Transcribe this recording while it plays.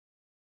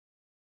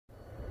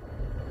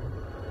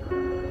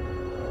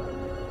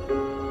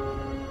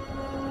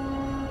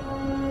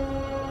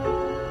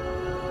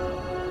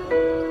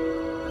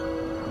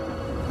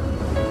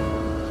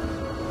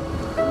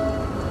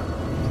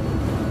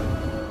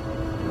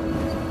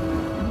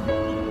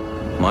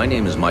My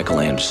name is Michael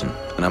Anderson,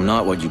 and I'm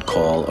not what you'd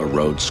call a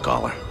Rhodes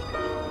Scholar.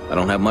 I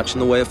don't have much in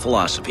the way of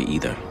philosophy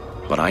either,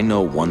 but I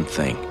know one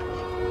thing.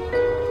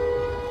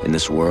 In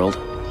this world,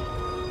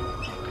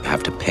 you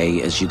have to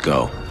pay as you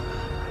go.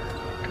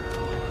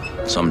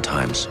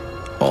 Sometimes,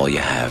 all you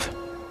have.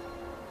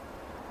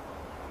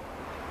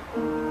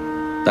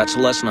 That's a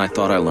lesson I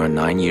thought I learned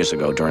 9 years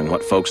ago during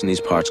what folks in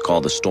these parts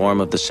call the storm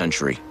of the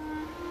century.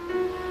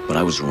 But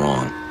I was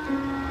wrong.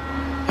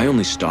 I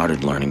only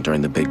started learning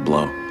during the big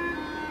blow.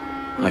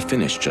 I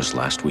finished just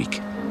last week.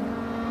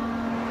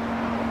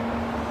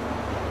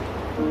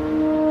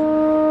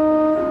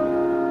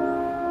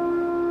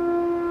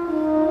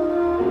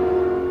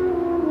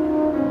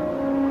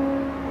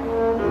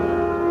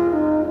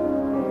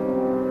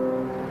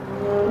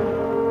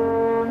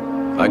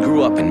 I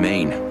grew up in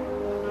Maine.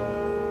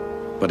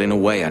 But in a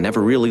way, I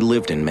never really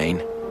lived in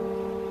Maine.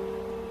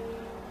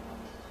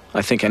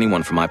 I think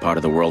anyone from my part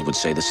of the world would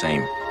say the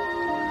same.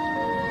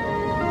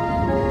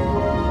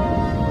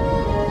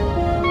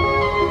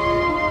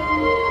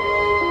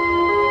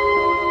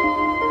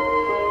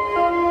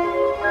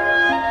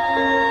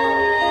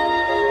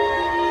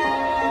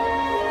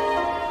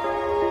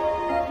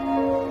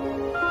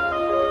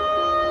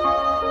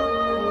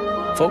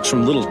 Folks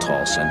from Little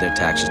Tall send their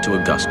taxes to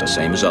Augusta,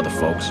 same as other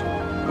folks.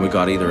 And we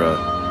got either a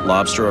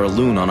lobster or a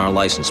loon on our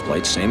license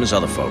plates, same as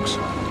other folks.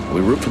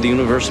 We root for the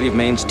University of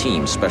Maine's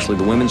team, especially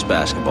the women's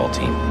basketball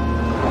team,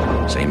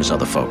 same as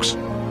other folks.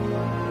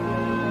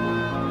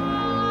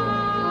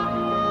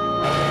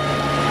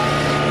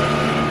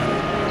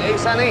 Hey,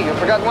 Sonny, you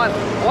forgot one.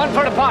 One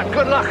for the pot.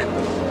 Good luck.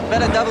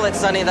 Better double it,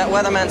 Sonny. That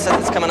weatherman says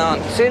it's coming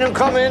on. Seen them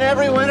come in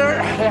every winter.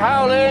 They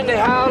howl in, they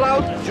howl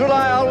out.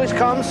 July always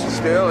comes.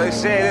 Still, they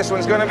say this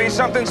one's gonna be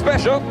something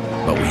special.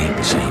 But we ain't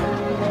the same.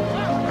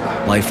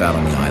 Life out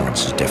on the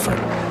islands is different.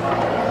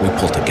 We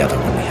pull together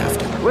when we have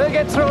to. We'll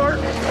get through her.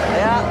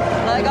 Yeah,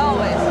 like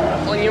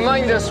always. When you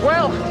mind the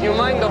swell, you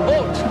mind the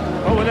boat.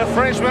 Oh, with a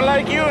Frenchman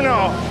like you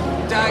know.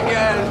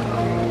 Dagger.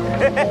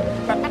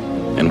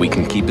 And we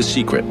can keep a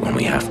secret when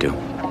we have to.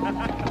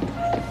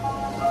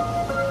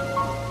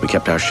 We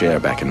kept our share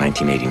back in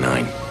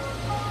 1989.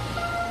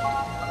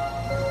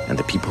 And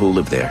the people who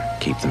live there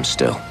keep them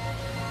still.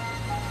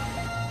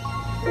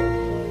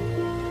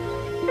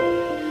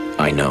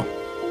 I know.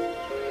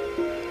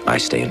 I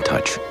stay in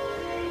touch.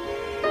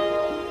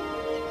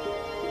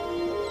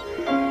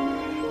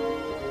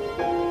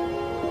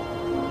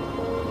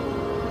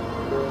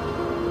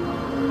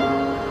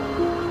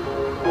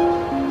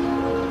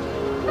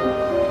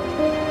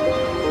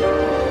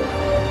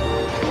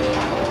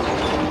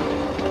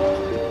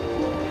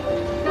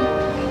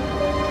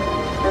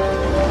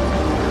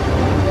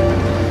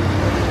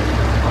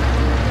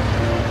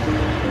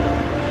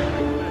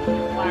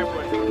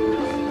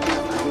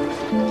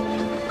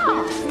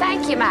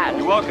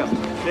 You're welcome.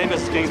 Hey,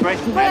 Mrs. Kingsbury.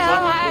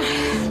 Well,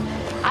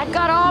 I've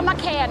got all my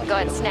canned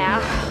goods now.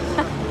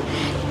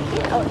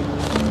 You know,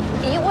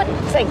 you wouldn't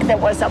think there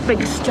was a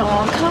big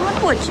storm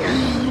coming, would you?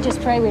 I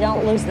just pray we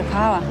don't lose the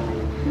power.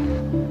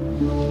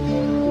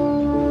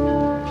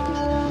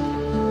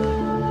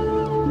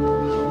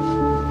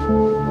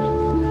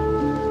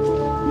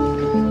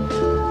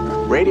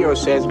 Radio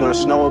says it's gonna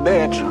snow a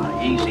bit.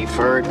 Easy,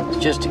 Ferg.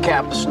 It's just a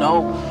cap of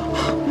snow.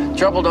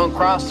 Trouble don't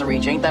cross the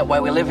reach. Ain't that why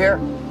we live here?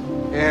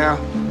 Yeah.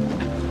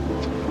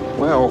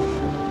 Well,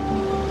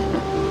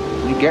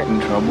 we get in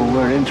trouble,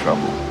 we're in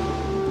trouble.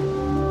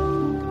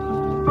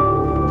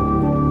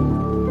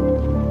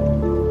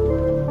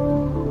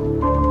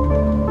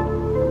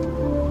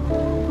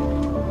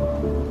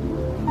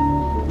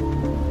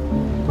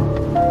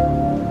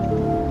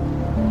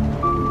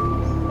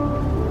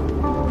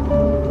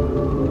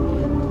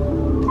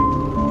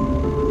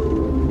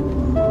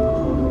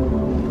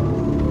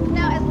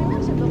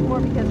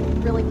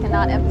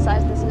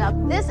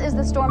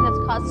 Storm that's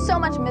caused so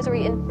much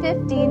misery and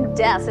 15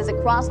 deaths as it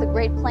crossed the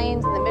Great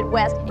Plains in the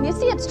Midwest. And you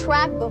see its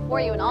track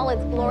before you in all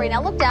its glory.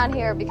 Now look down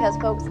here because,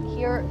 folks,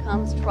 here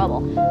comes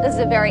trouble. This is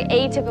a very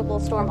atypical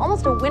storm,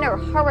 almost a winter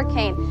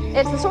hurricane.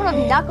 It's the sort of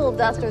knuckle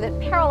duster that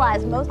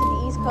paralyzed most of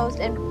the East Coast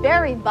and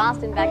buried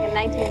Boston back in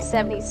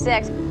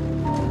 1976.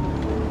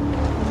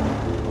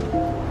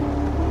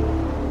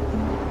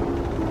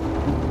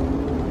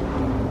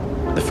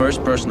 The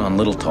first person on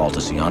Little Tall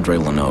to see Andre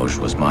Lanoge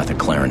was Martha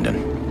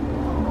Clarendon.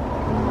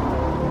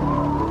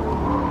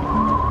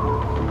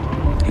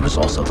 He was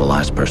also the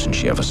last person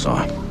she ever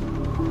saw.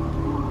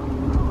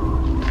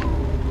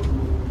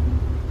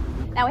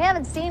 Now, we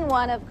haven't seen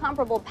one of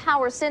comparable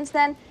power since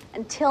then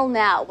until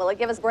now. Will it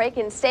give us a break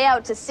and stay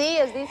out to sea,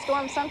 as these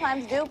storms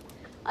sometimes do?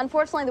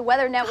 Unfortunately, the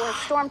Weather Network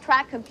Storm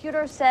Track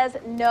computer says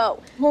no.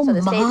 Oh, so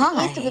the states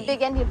my. east of the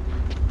Big Indian...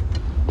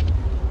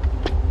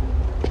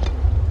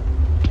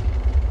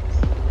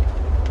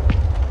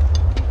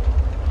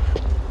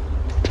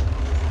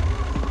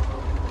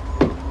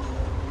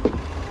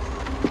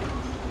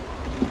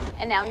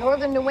 And now,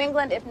 northern New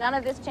England, if none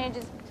of this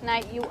changes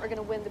tonight, you are going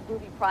to win the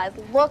booby prize.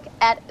 Look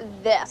at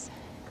this.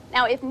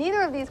 Now, if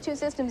neither of these two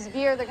systems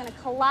veer, they're going to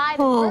collide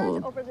and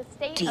merge over the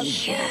state of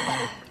Maine.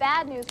 That is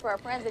bad news for our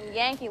friends in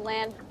Yankee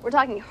Land. We're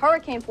talking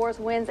hurricane-force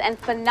winds and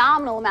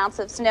phenomenal amounts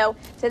of snow.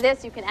 To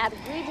this, you can add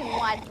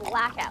region-wide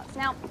blackouts.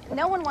 Now,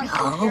 no one wants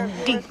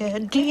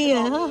to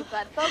dear.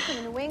 But folks in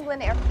the New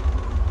England area,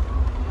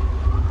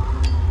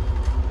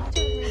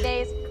 2 to 3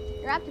 days,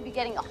 you're apt to be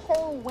getting a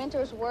whole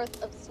winter's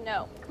worth of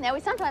snow. Now, we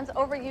sometimes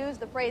overuse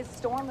the phrase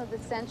storm of the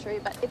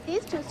century, but if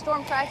these two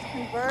storm tracks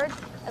converge,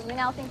 as we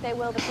now think they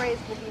will, the phrase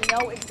will be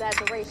no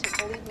exaggeration,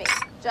 believe me.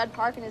 Judd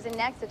Parkin is in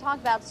next to talk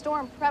about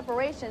storm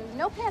preparations.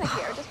 No panic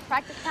here, just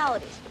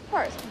practicalities.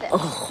 First, this.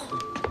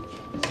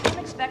 I'm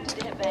expected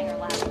to hit Bangor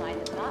last night.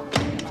 It's not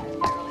realized by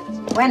early this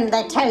morning. When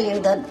they tell you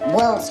the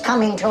world's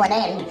coming to an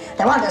end,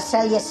 they want to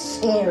sell you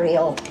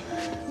cereal.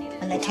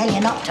 When they tell you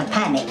not to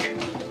panic,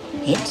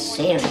 it's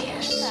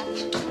serious.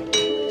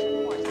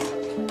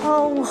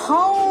 Oh,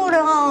 hold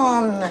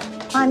on.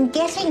 I'm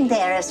getting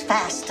there as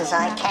fast as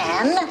I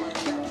can.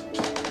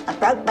 I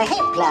broke my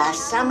hip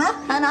last summer,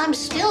 and I'm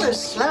still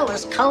as slow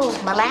as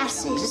cold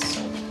molasses.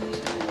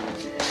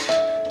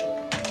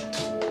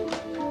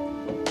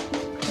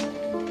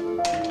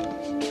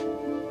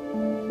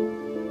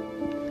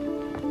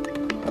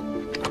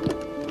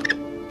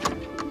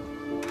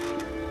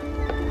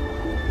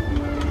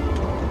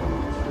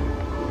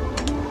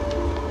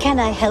 Can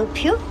I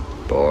help you?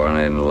 Born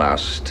in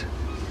lust,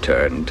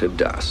 turned to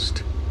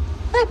dust.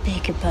 I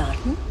beg your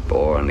pardon?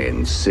 Born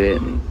in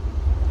sin.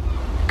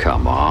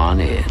 Come on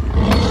in. That's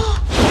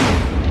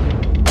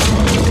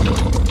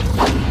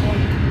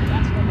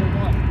number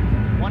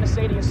one. Want to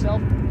say to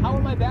yourself, how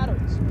are my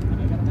batteries? Am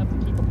I going to have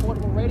to keep a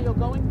portable radio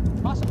going?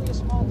 Possibly a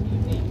small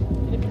TV.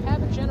 And if you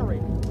have a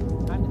generator,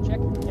 time to check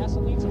your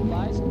gasoline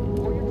supplies,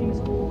 or your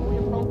diesel, or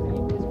your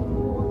propane. Is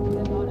before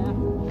and not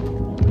after.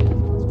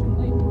 It's too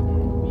late.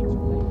 Be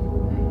too late.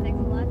 Thanks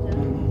a lot,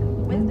 Judd.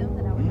 Wisdom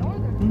that our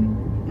northern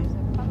listeners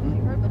have probably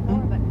heard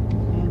before, but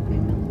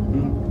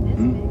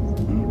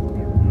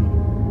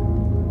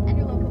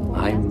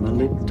I'm a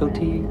little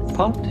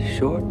teapot,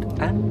 short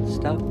and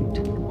stout.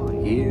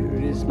 Here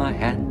is my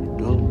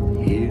handle,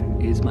 here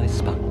is my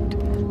spout.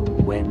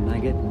 When I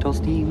get all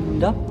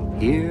steamed up,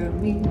 hear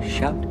me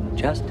shout.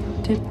 Just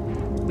tip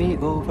me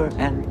over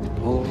and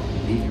pour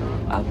me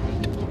out.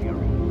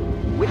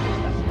 Witness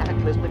the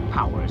cataclysmic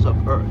powers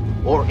of Earth,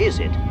 or is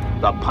it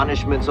the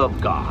punishments of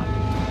God?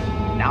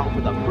 Now, for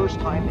the first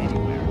time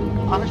anywhere,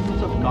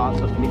 punishments of God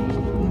submit.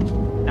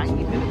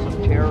 90 minutes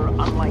of terror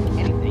unlike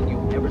anything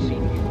you've ever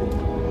seen before.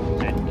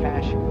 Send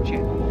cash,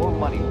 check, or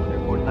money order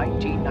for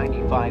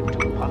 $19.95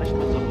 to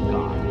Punishments of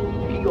God,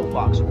 P.O.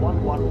 Box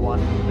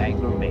 111,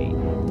 Bangor, Maine.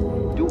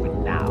 Do it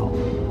now,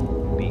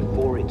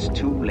 before it's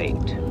too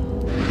late.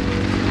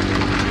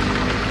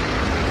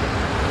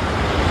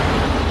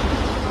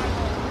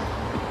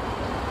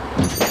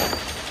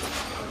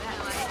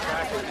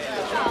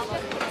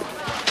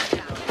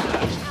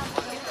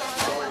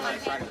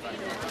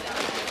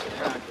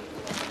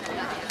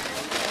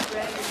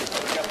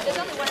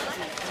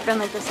 It's been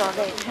like this all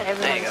day.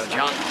 There you go,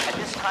 John. At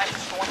this time, the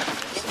storm is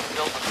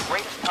filled with the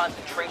greatest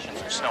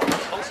concentrations of snow in the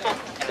coastal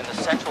and in the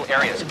central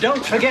areas.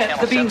 Don't forget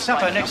the bean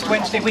supper next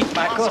Wednesday week,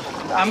 Michael.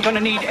 I'm going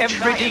to need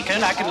every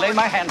deacon I can lay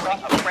my hand on.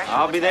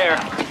 I'll be there.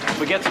 If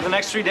we get through the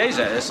next 3 days,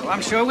 that is.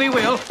 I'm sure we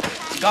will.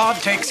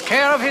 God takes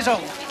care of his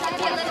own.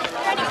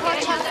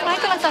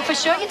 Michael, I thought for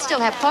sure you'd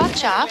still have pork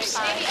chops.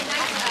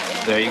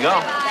 There you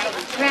go.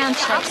 Ground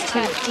chops,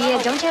 too, dear.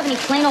 Don't you have any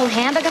plain old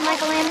hamburger,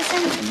 Michael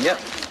Anderson? Yep.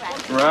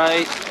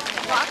 Right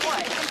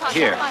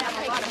here.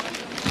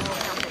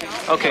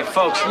 Okay,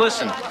 folks,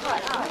 listen.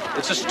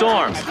 It's a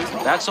storm.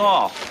 That's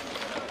all.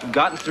 We've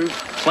gotten through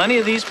plenty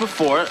of these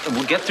before, and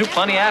we'll get through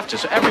plenty after.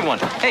 So everyone,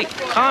 hey,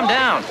 calm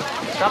down.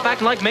 Stop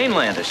acting like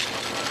mainlanders.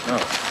 Oh.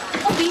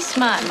 Oh, be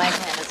smart,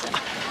 Michael Anderson.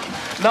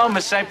 No,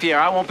 Miss St. Pierre,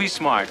 I won't be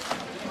smart.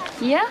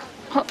 Yeah?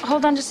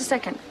 Hold on just a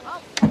second.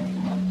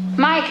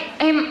 Mike,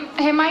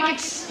 hey,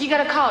 Mike, you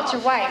got a call. It's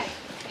your wife.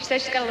 She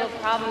says she's got a little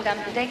problem down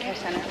at the daycare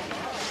center.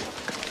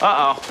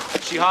 Uh-oh.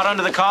 She hot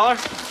under the collar?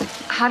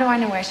 How do I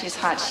know where she's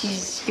hot?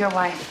 She's your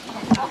wife.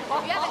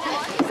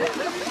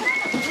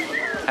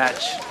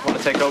 Hatch, want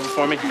to take over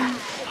for me?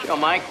 Yo,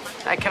 Mike,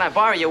 can I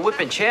borrow your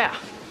whipping chair?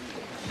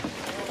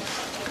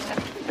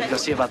 Go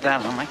see about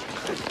that, huh, Mike?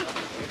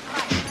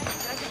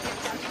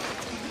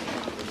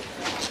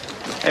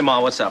 Hey, Ma,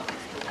 what's up?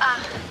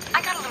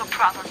 I got a little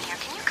problem here.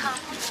 Can you come?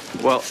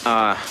 Well,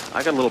 I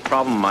got a little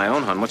problem of my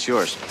own, hon. What's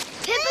yours?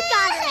 Pippa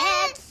got her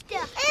head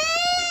stuck.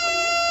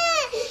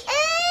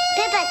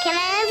 Pippa, can I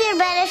have your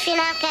bread if you're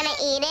not gonna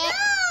eat it?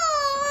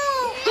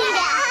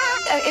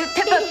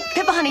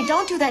 Pippa, honey,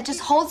 don't do that. Just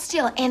hold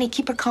still. Annie,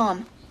 keep her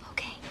calm.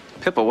 Okay.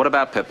 Pippa, what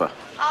about Pippa?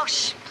 Oh,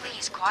 shh,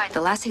 please, quiet.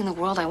 The last thing in the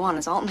world I want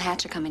is Alton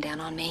Hatcher coming down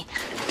on me.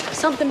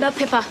 Something about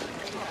Pippa.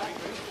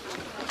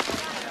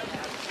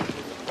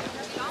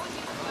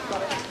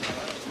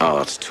 Oh,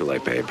 it's too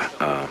late, babe.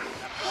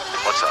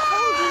 What's up?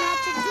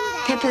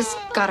 Pippa's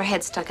got her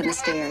head stuck in the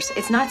stairs.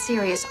 It's not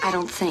serious, I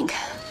don't think.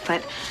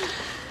 But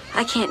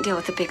I can't deal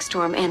with a big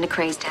storm and a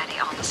crazed daddy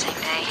all the same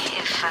day.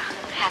 If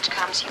Hatch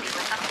comes, you be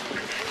with him?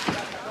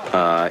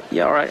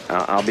 Yeah, all right.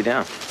 I'll be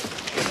down.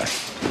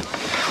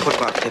 What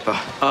about Pippa?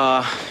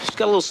 She's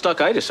got a little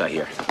stuckitis, I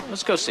hear.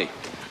 Let's go see.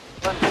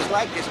 Just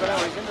like this when I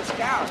was in the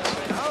Scouts,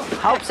 you know?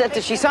 How upset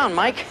does she sound,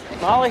 Mike?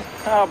 Molly,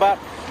 about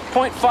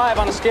 0.5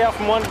 on a scale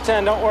from 1 to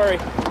 10, don't worry.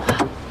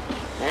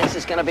 This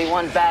is gonna be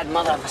one bad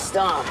mother of a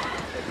storm.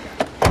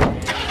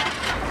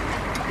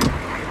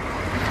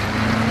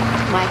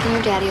 Mike and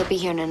your daddy will be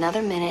here in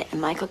another minute,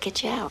 and Mike will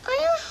get you out. I'm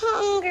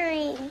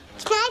hungry.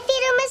 Can I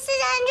feed her,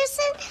 Mrs.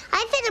 Anderson?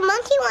 I fed a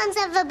monkey once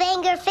at the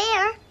Bangor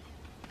Fair.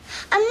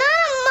 I'm not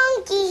a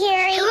monkey,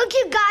 Harry. Look,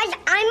 you guys,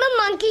 I'm a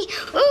monkey.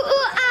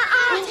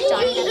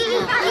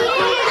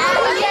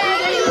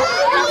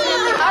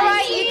 All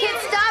right, you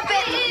kids, stop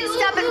it.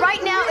 Stop it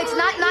right now. It's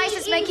not nice.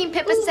 It's making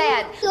Pippa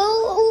sad.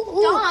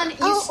 Dawn,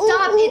 you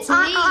stop. It's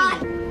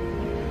mean.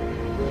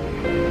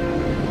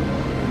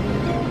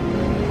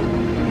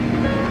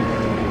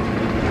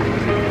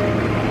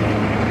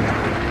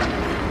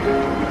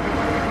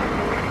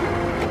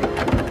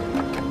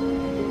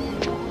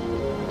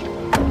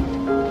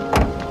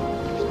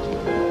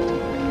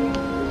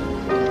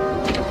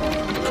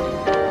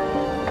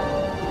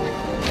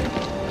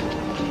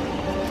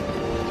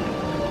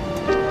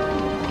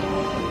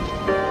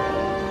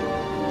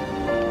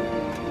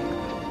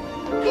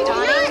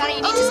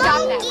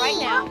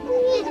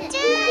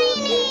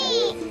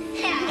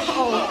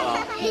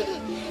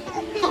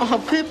 Oh,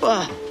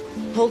 Pippa.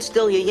 Hold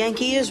still, your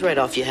Yankee ears right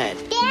off your head.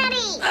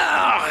 Daddy!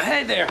 Oh,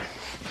 hey there.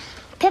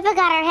 Pippa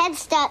got her head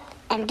stuck,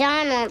 and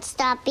Dawn won't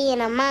stop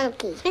being a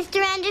monkey.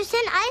 Mr. Anderson,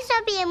 I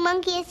stopped being a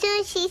monkey as soon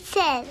as she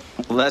said.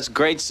 Well, that's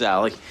great,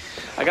 Sally.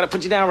 I gotta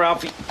put you down,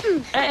 Ralphie.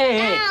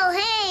 Hey. Ow,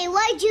 hey,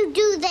 why'd you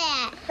do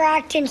that? You're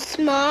acting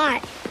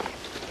smart.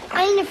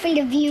 I ain't afraid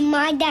of you.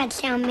 My dad's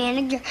town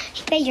manager.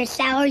 He pays your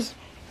salaries.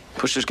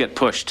 Pushers get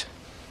pushed.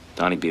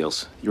 Donnie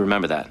Beals, you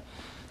remember that.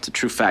 It's a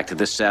true fact of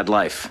this sad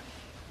life.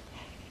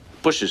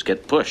 Pushers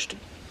get pushed.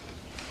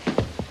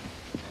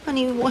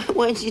 Honey,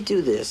 why'd you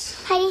do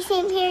this? Heidi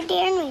came here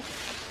daring me.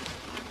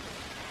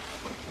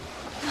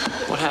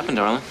 What happened,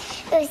 darling?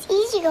 It was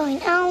easy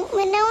going out,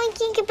 but now I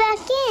can't get back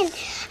in.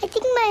 I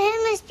think my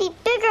head must be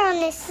bigger on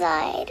this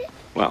side.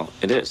 Well,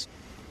 it is.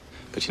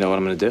 But you know what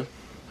I'm gonna do?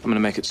 I'm gonna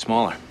make it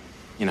smaller.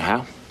 You know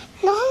how?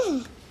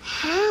 No.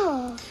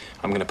 How?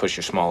 I'm gonna push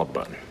your smaller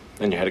button.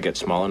 Then your head will get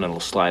smaller and it'll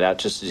slide out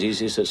just as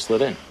easy as it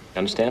slid in. You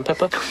understand,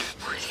 Pippa?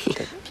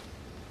 Okay.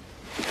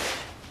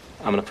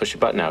 I'm gonna push your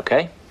button now,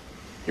 okay?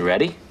 You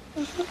ready?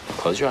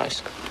 Close your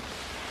eyes.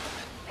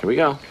 Here we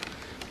go.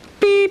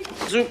 Beep!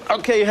 Zoop.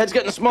 Okay, your head's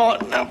getting smaller.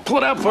 Now pull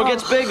it out before it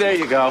gets big. There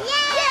you go.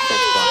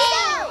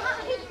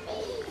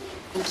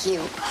 Thank you.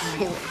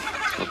 Really.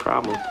 No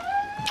problem.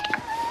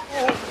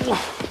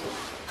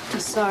 I'm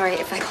sorry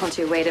if I called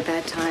you away at a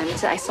bad time.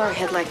 I saw her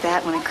head like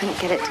that when I couldn't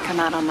get it to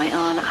come out on my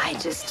own. I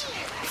just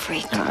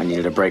freaked. I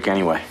needed a break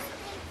anyway.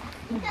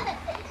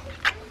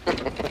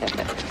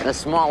 The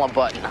smaller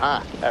button,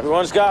 huh?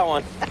 Everyone's got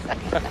one.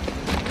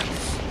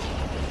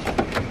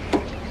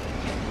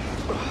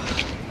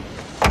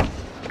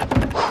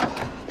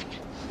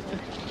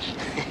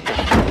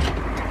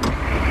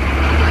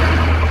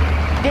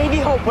 Davey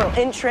Hopewell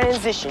in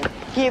transition.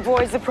 He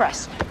avoids the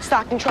press.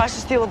 Stockton tries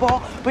to steal the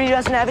ball, but he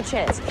doesn't have a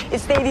chance.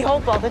 It's Davey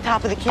Hopewell at the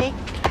top of the key.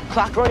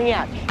 Clock running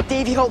out.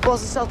 Davey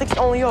Hopewell's the Celtics'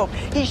 only hope.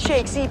 He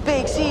shakes, he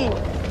bakes, he...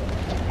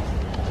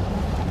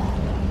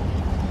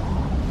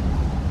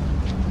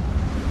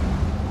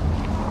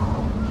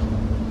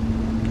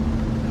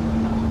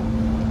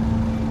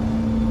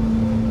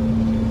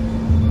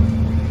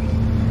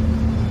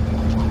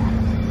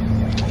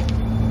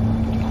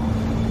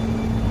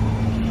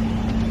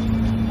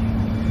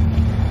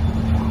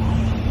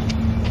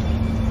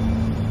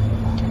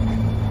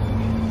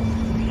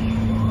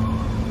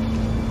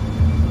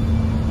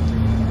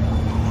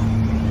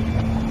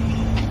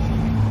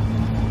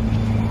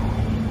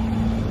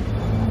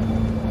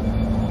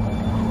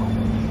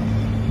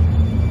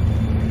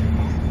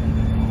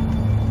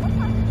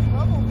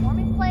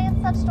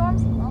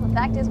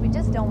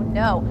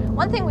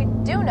 One thing we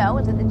do know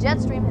is that the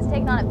jet stream has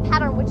taken on a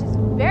pattern which is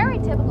very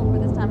typical for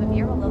this time of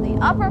year, although the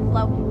upper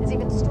flow is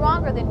even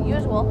stronger than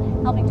usual,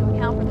 helping to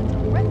account for the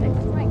terrific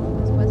strength of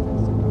this western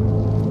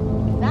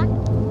storm. Back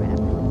to the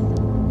graph.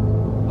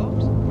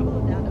 Folks, come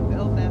on down to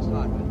Belfast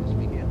Hardware this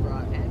weekend for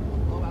our annual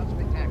blowout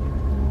spectacular.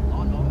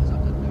 Lawnmowers up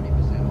to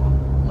 30% off,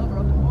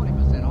 lumber up to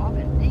 40% off,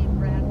 and name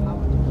brand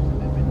power tools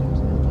have been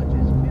reduced as much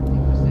as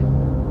 50%.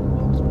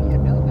 Folks, we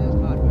at Belfast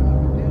Hardware are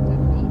prepared to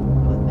meet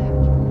your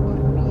match.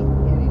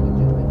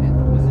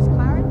 Mrs.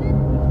 Clarendon?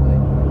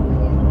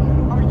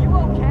 Are you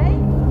okay?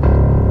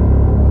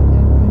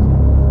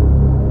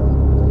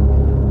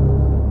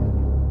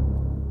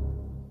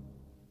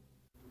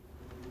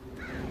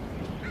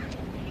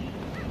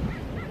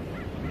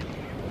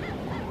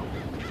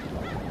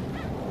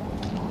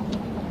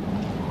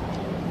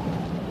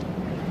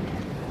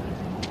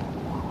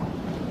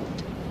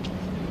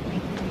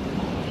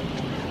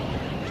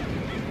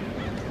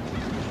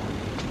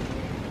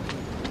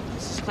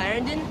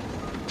 Clarendon?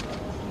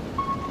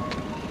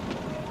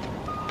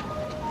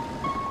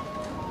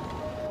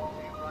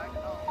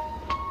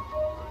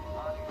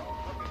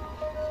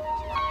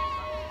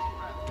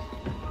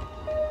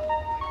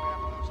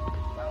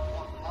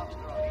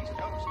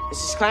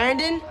 Mrs.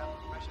 Clarendon?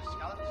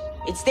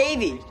 It's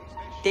Davy.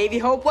 Davy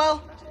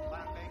Hopewell?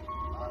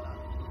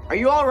 Are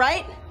you all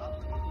right?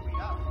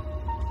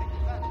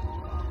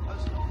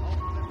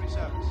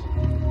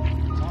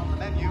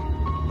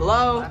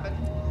 Hello?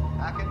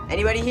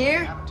 Anybody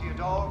here? To your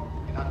door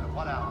in under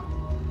 1 hour.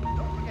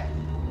 Don't forget,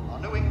 our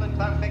New England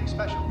clam bake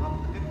special for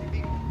up to 50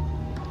 people.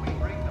 We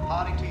bring the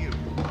party to you.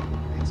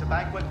 It's a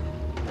banquet,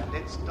 and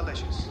it's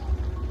delicious.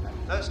 And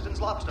Thurston's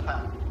Lobster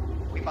Pound.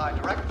 We buy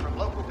direct from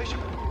local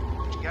fishermen,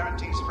 which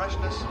guarantees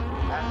freshness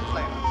and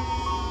flavor.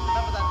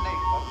 Remember that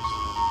name, folks.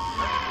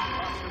 Thurston's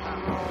Lobster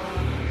Pound.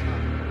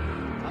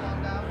 Come on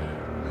down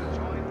and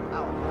join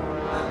our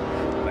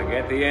party.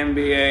 Forget the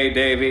NBA,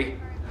 Davy.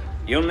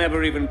 You'll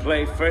never even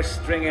play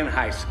first string in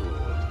high school.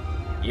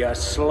 You're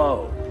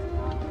slow.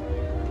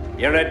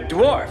 You're a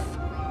dwarf.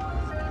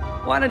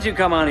 Why don't you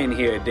come on in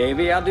here,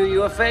 Davy? I'll do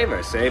you a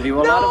favor. Save you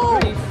a lot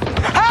of grief.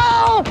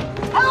 Help!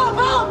 Help!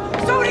 Help!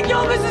 Somebody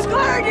kill Mrs.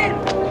 Clarendon!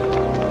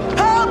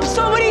 Help!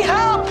 Somebody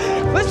help!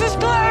 Mrs.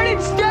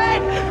 Clarendon's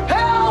dead!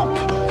 Help!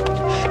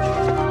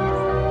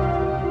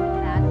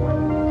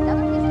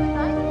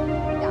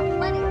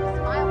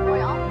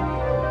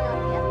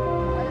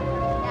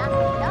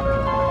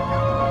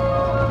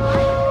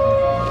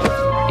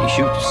 He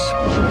shoots.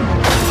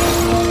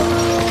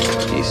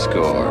 He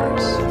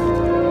scores.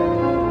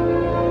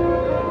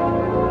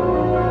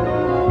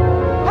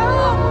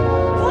 Help!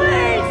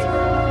 Please!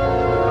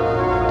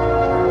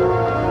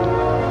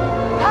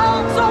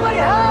 Help! Somebody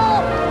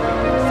help!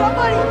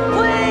 Somebody,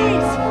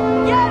 please!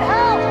 Get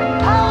help!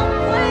 Help,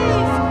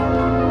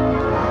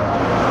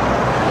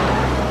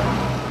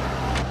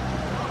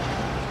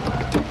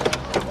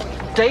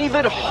 please!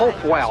 David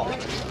Hopewell.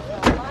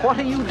 What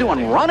are you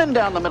doing? Running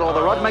down the middle of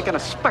the road, making a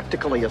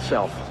spectacle of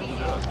yourself.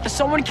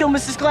 Someone killed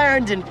Mrs.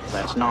 Clarendon.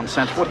 That's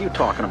nonsense. What are you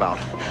talking about?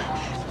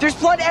 There's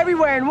blood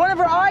everywhere, and one of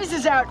her eyes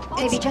is out.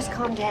 Baby, just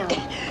calm down.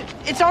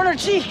 It's on her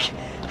cheek.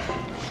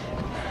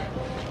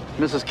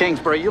 Mrs.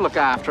 Kingsbury, you look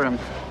after him.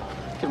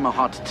 Give him a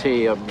hot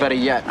tea, or better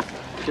yet,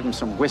 give him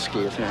some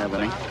whiskey if you have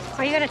any.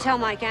 Are you going to tell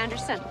Mike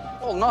Anderson?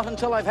 Well, not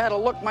until I've had a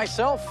look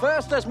myself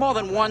first. There's more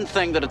than one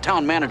thing that a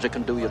town manager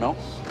can do, you know.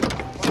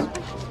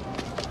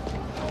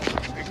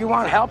 You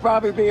want help,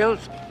 Robbie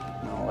Beals?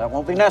 No, that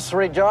won't be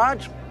necessary,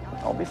 George.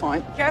 I'll be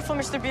fine. Careful,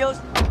 Mr. Beals.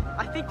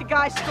 I think the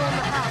guy stole the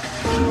house.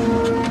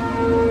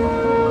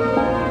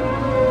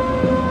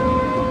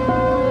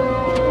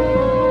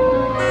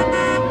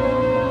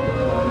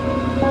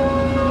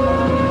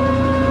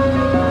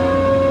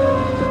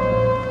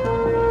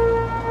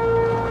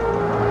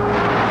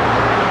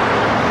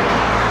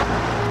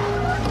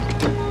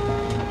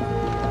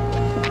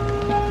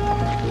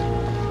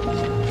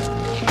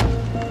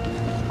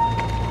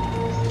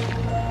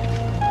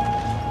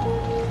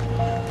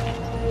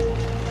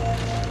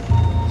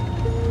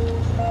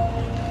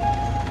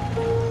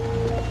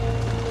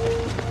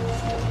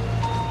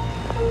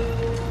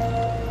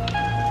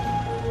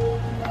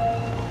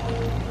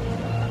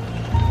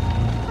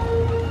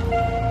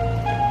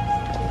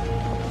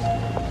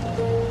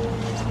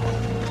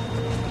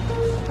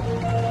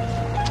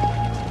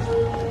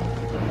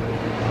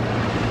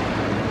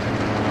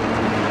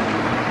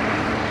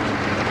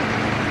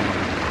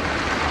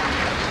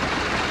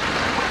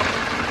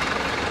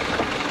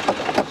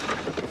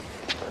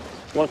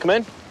 Want to come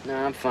in? No,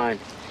 I'm fine.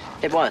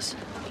 Hey, boss.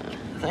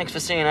 Thanks for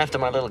seeing after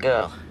my little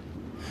girl.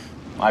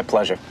 My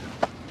pleasure.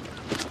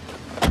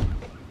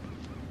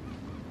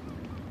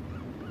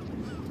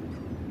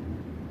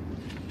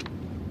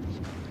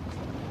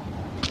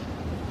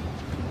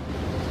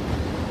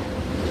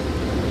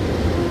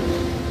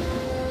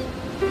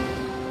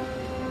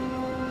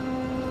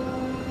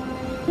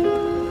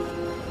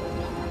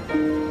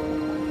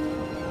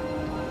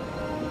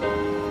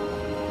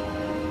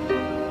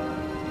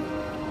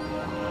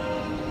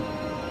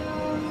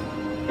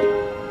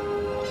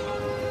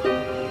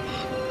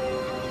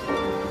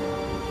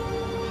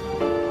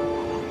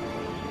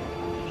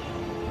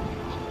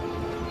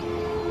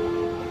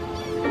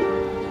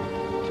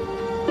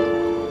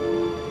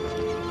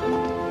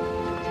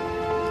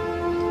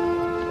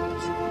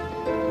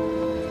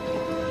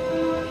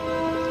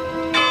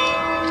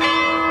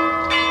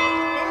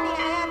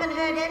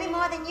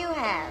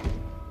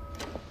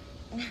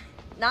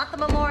 Not the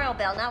memorial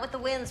bell, not with the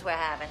winds we're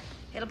having.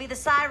 It'll be the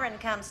siren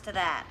comes to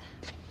that.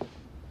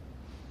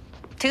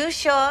 2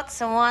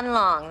 shorts and 1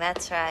 long,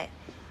 that's right.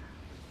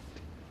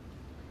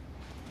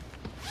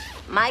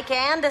 Mike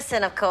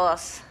Anderson, of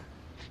course.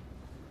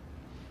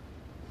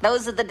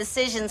 Those are the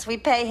decisions we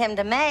pay him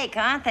to make,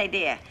 aren't they,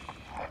 dear?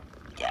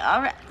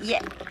 All right,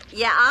 yeah,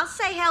 I'll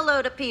say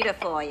hello to Peter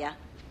for you.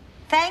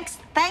 Thanks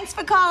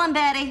for calling,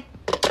 Betty.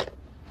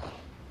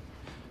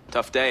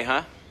 Tough day,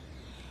 huh?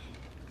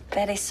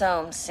 Betty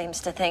Soames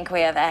seems to think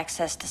we have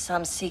access to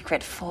some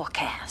secret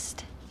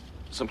forecast.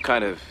 Some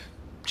kind of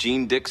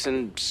Gene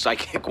Dixon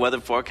psychic weather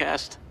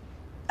forecast?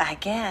 I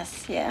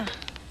guess, yeah.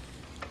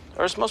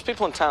 Has most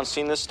people in town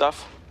seen this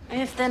stuff?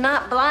 If they're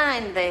not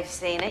blind, they've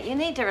seen it. You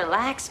need to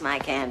relax,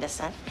 Mike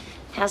Anderson.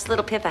 How's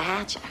little Pippa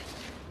Hatcher?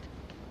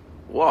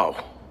 Whoa,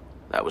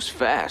 that was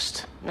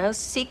fast. No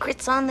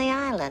secrets on the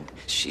island.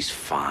 She's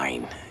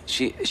fine.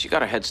 She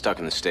got her head stuck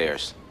in the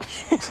stairs.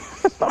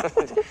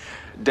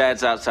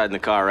 Dad's outside in the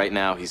car right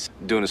now. He's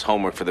doing his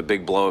homework for the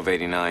big blow of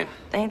 '89.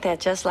 Ain't that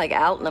just like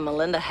Alton and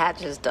Melinda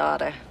Hatcher's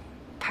daughter?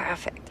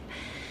 Perfect.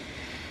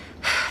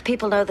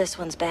 People know this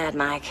one's bad,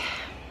 Mike.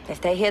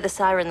 If they hear the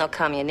siren, they'll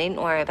come. You needn't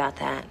worry about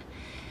that.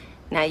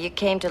 Now, you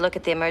came to look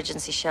at the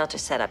emergency shelter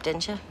setup,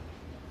 didn't you?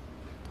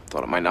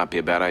 Thought it might not be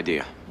a bad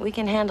idea. We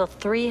can handle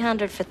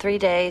 300 for 3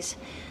 days,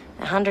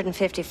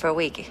 150 for a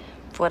week.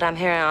 If what I'm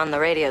hearing on the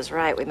radio's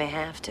right, we may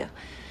have to.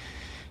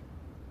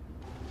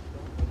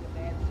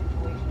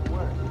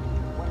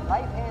 When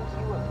life hands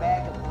you a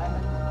bag of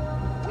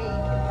lemons, we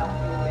can help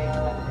you make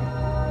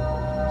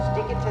lemonade.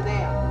 Stick it to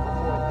them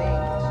before they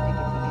can stick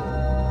it to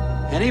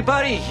you.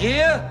 Anybody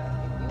here?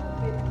 If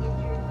you've been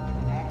injured in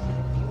an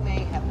accident, you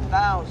may have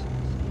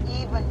thousands,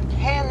 even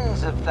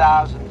tens of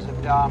thousands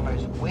of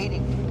dollars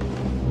waiting for you.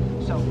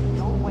 So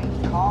don't wait.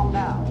 Call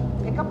now.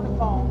 Pick up the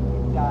phone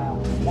and dial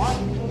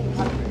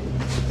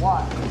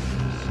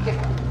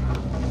 1-800-1-STICKER.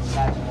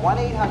 That's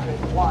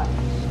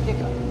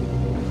 1-800-1-STICKER.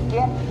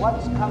 Get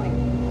what's coming.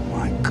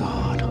 My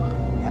God.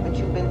 Haven't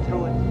you been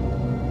through it?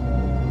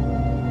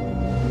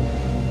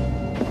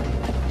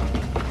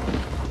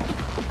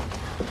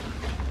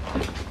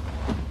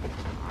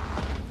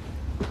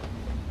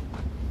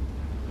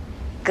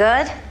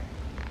 Good?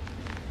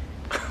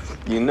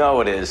 You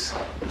know it is.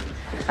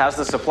 How's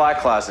the supply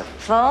closet?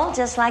 Full,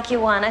 just like you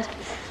wanted.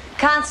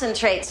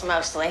 Concentrates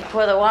mostly.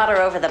 Pour the water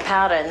over the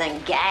powder and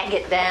then gag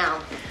it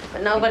down.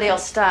 But nobody'll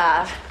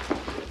starve.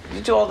 Did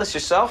you do all this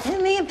yourself?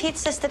 Me and Pete's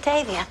sister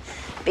Tavia.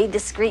 Be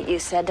discreet, you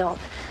said. Don't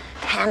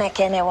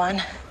panic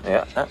anyone.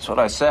 Yeah, that's what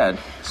I said.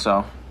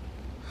 So,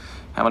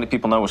 how many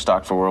people know we're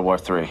stocked for World War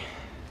III?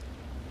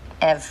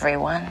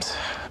 Everyone.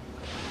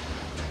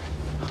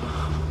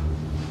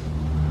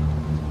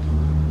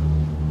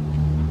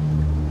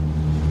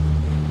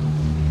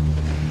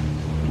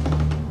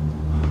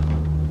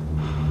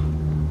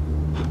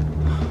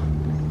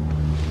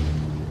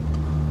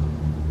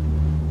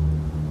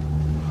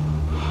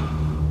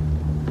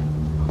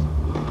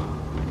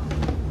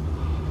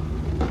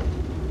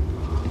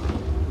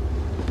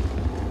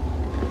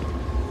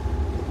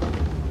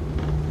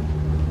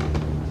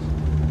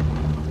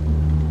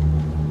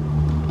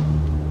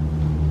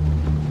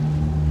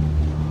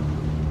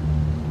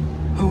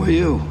 Who are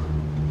you?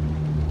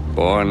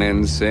 Born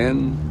in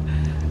sin?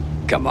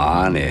 Come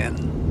on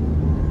in.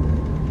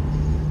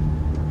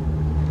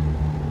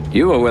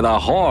 You were with a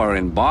whore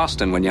in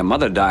Boston when your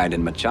mother died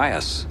in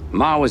Machias.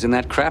 Ma was in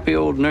that crappy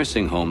old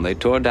nursing home they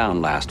tore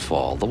down last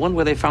fall, the one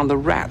where they found the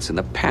rats in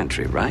the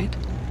pantry, right?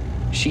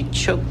 She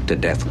choked to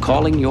death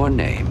calling your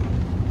name.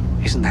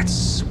 Isn't that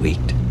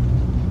sweet?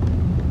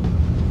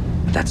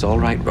 But that's all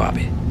right,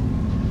 Robbie.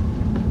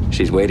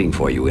 She's waiting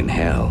for you in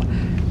hell,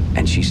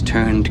 and she's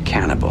turned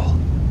cannibal.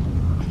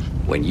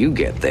 When you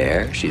get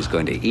there, she's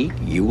going to eat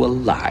you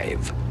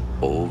alive,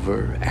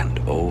 over and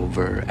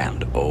over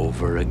and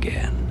over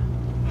again.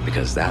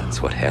 Because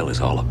that's what hell is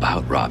all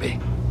about, Robbie.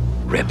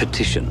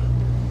 Repetition.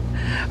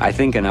 I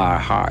think in our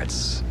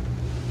hearts,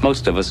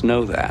 most of us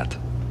know that.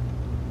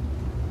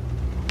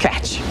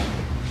 Catch.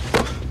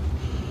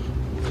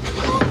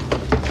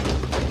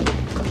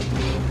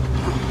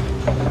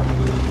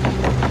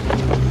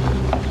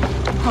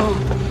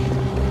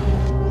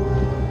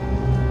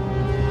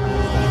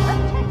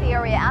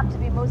 Apt to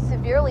be most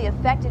severely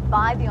affected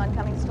by the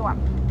oncoming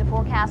storm. The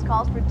forecast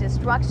calls for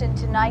destruction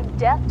tonight,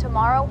 death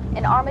tomorrow,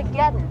 and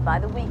Armageddon by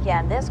the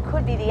weekend. This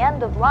could be the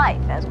end of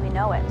life as we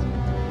know it.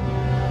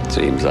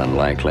 Seems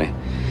unlikely,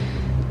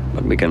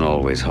 but we can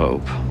always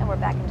hope. And we're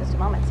back in just a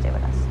moment. Stay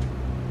with us.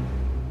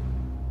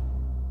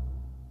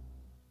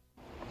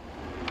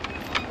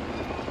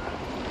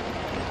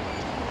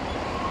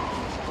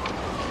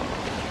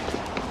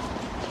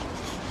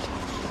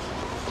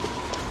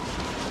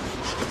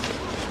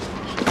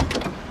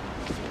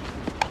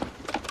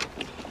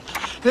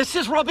 This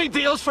is Robbie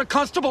Beals for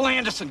Constable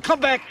Anderson.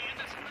 Come back.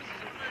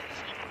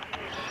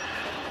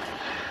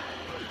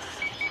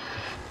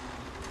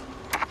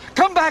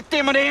 Come back,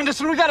 damn it,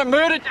 Anderson. We got a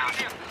murder down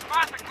here.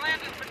 Martha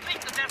Gland has been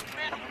beaten to death.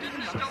 Man who did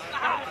this still in the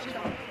house.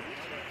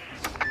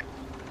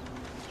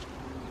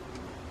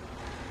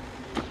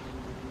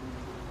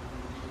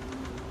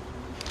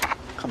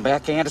 Come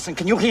back, Anderson.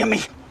 Can you hear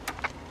me?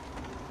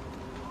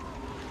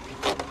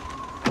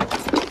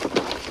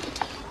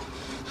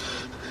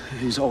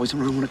 He's always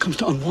around when it comes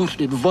to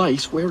unwanted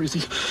advice. Where is he?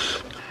 Isn't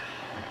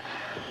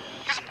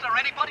there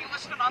anybody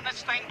listening on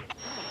this thing?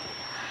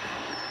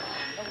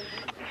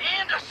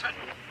 Anderson!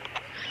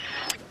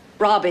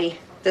 Robbie,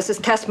 this is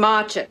Tess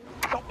Marchett.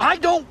 No, I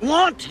don't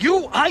want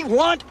you. I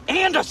want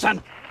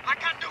Anderson. I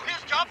can't do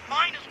his job,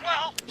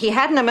 He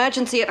had an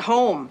emergency at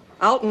home.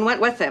 Alton went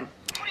with him.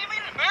 What do you mean,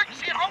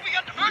 emergency at home? We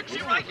got an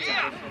emergency right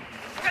here.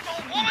 We got the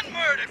old woman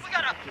murdered. We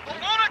got a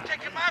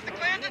lunatic in Martha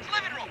Clarendon's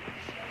living room.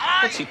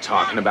 What's he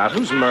talking about?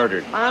 Who's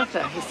murdered?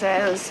 Martha, he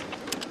says.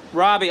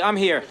 Robbie, I'm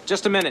here.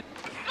 Just a minute.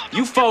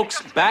 You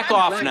folks, back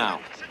off now.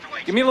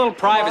 Give me a little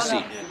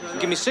privacy.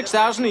 Give me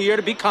 $6,000 a year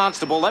to be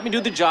constable. Let me do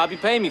the job you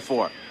pay me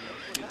for.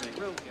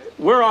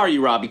 Where are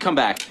you, Robbie? Come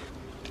back.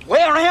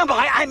 Where am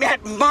I? I'm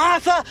at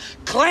Martha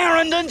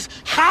Clarendon's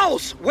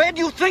house. Where do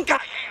you think I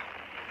am?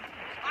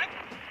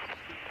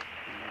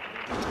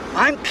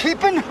 I'm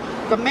keeping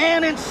the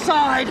man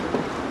inside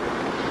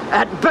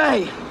at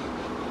bay.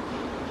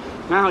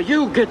 Now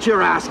you get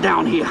your ass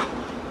down here.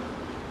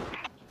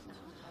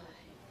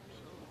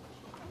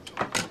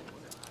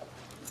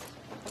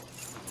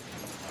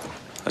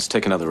 Let's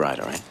take another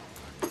ride, all right?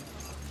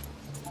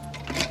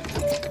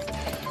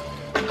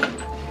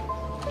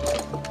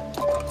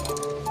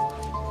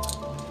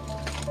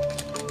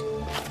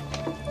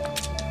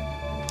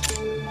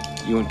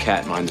 You and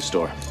Kat mind the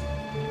store.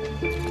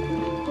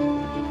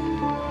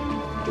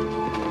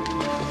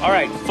 All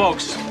right,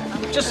 folks,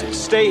 just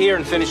stay here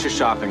and finish your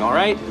shopping, all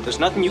right? There's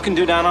nothing you can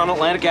do down on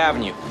Atlantic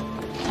Avenue.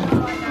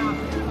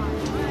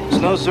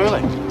 Snow's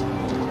early.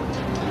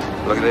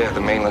 Look at there at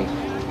the mainland.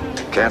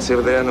 Can't see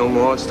over there no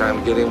more. It's time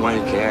to get in while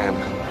you can.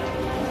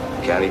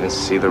 Can't even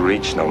see the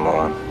reach no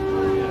more.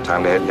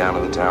 Time to head down to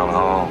the town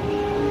hall.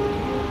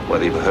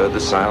 Whether you've heard the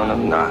siren or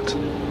not.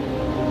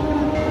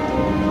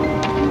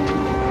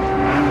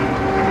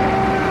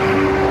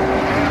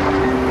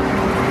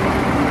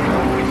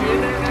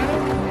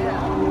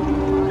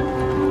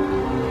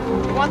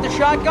 You want the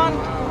shotgun?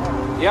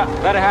 Yeah,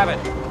 better have it.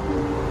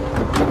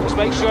 Just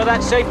make sure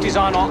that safety's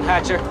on, Alt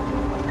Hatcher.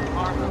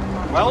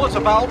 Well, it's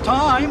about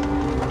time.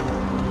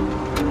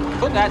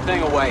 Put that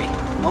thing away.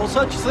 No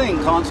such thing,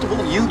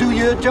 Constable. You do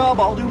your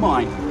job, I'll do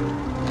mine.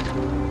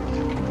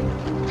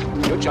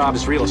 Your job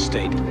is real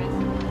estate.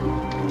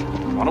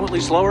 Want to at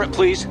least lower it,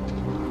 please?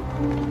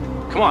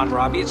 Come on,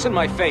 Robbie, it's in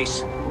my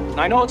face.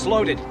 And I know it's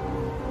loaded.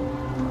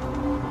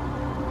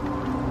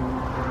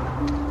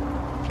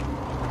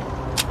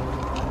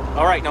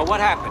 All right, now what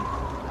happened?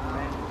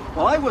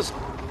 Well, I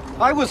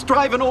was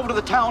driving over to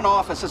the town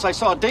office as I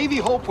saw Davy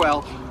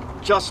Hopewell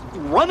just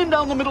running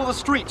down the middle of the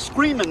street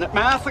screaming that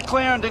Martha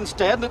Clarendon's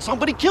dead and that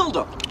somebody killed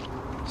her.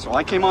 So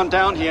I came on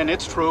down here and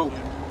it's true.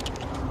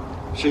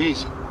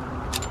 She's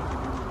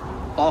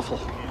awful.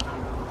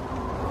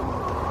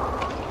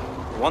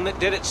 The one that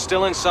did it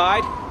still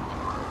inside?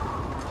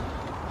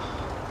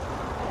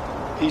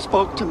 He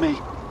spoke to me.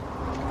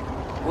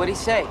 What'd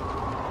he say?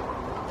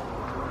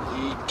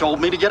 He told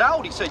me to get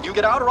out. He said, you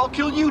get out or I'll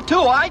kill you too.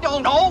 I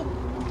don't know.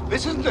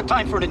 This isn't the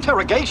time for an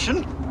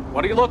interrogation.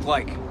 What do you look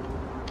like?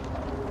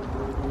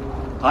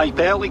 I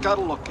barely got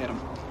a look at him.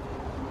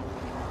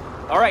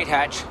 All right,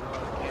 Hatch.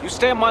 You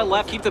stay on my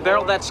left, keep the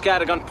barrel of that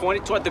scattergun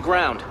pointed toward the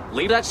ground.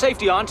 Leave that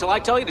safety on till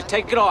I tell you to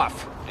take it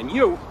off. And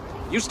you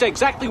stay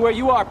exactly where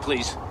you are,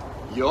 please.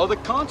 You're the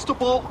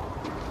constable.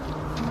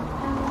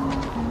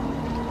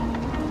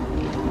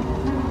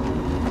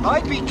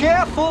 I'd be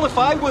careful if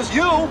I was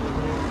you.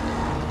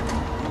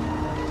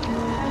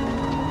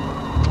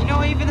 You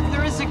know, even if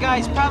there is a guy,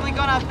 he's probably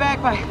gone out back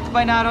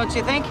by now, don't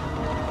you think?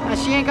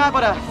 She ain't got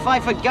but a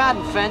 5-foot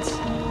garden fence.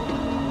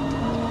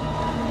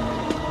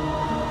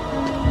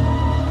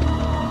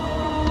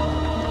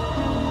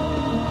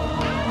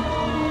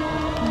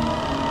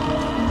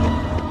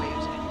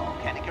 Waves and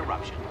volcanic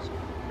eruptions.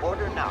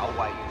 Order now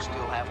while you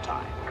still have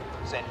time.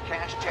 Send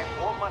cash, check,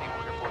 or money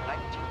order for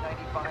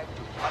 1995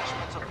 to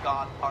Punishments of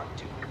God Part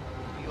 2.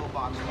 P.O.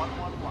 Box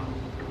 111,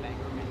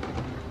 Bangor, Maine.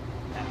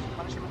 That's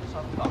Punishments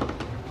of God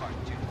Part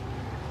 2.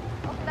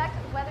 Welcome back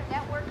to the Weather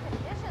Network.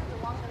 Conditions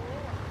along the New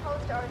England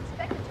coast are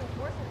expected to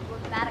worsen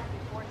dramatically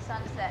toward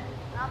sunset.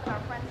 Now that our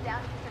friends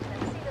down eastern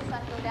Tennessee, the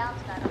sun go down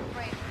tonight, I'm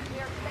afraid we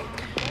are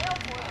expecting gale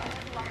force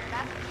along the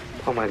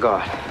Massachusetts. Oh my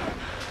God.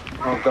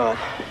 Oh God.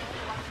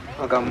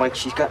 Oh God, Mike,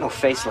 she's got no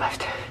face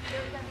left.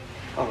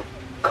 Oh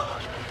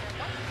God.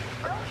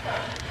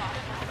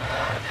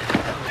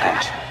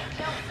 Hatch.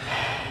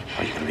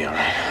 Are you gonna be all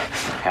right?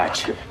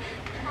 Hatch.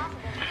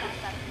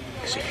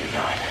 Because if you're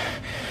not,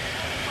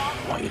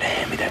 I want you to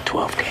hand me that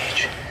 12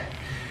 gauge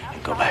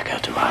and go back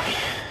out to Robbie.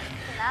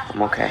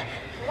 I'm okay.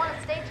 You want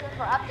to stay tuned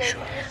for updates.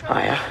 Sure. Oh,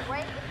 yeah?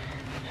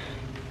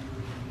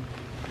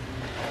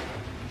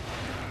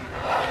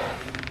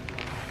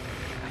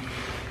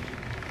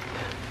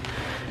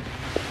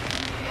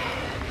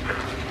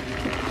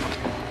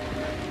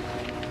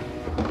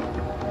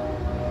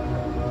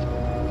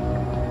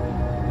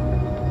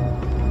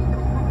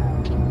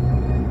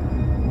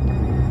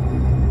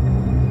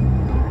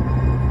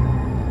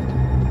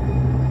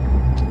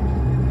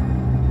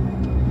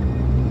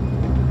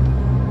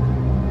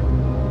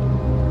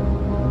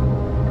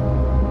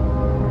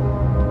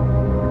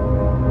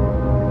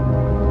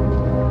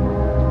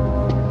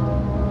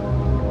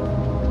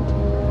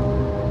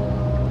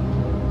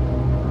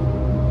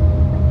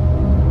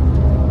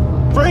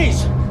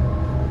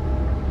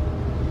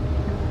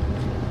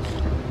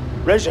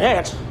 Raise your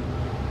hands.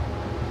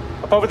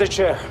 Up over the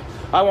chair.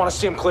 I want to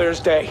see him clear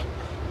as day.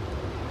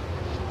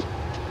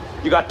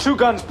 You got 2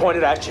 guns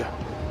pointed at you.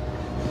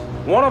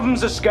 One of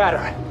them's a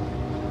scatter.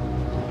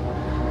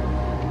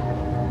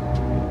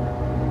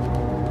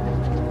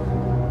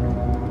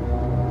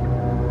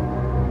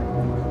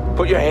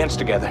 Put your hands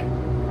together.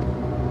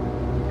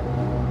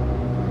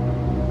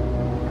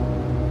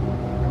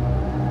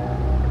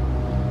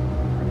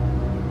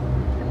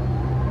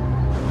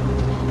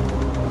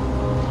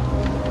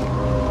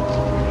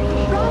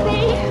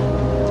 Robbie,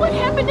 what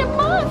happened to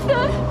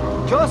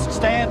Martha? Just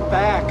stand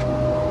back.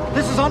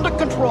 This is under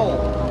control.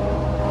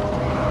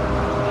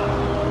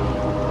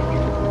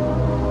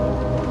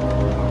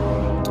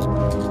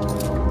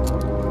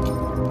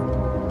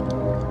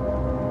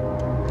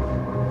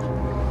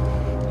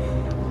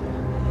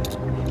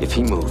 If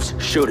he moves,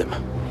 shoot him.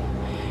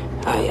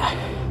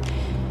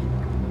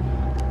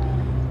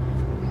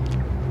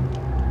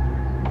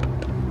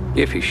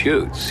 If he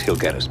shoots, he'll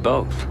get us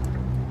both.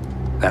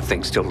 That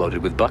thing's still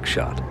loaded with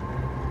buckshot.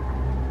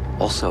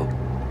 Also,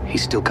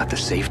 he's still got the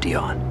safety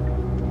on.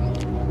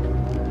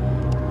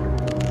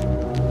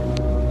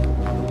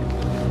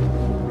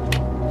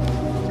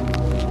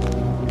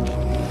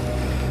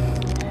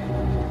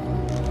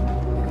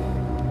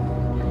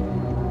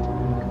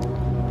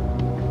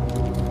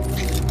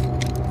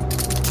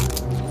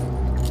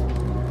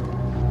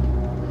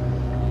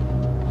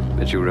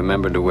 But you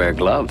remembered to wear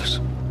gloves.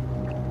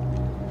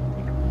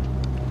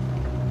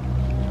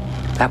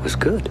 That was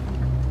good.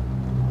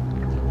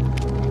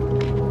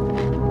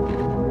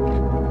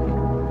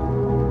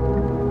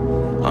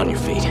 On your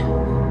feet.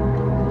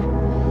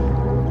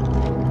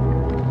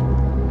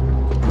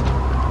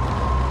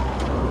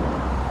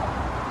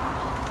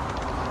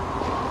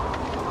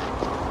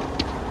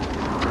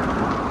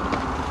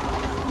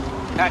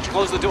 Patch,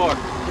 close the door.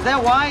 Is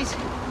that wise?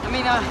 I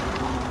mean,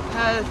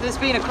 this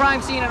being a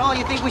crime scene and all,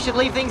 you think we should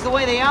leave things the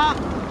way they are?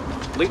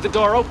 Leave the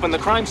door open. The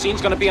crime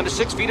scene's gonna be under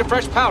 6 feet of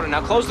fresh powder.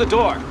 Now close the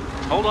door.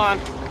 Hold on.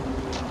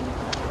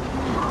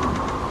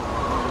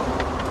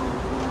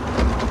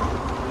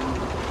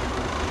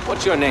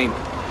 What's your name?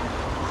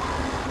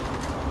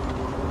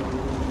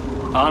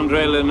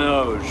 Andre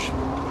Lenoge.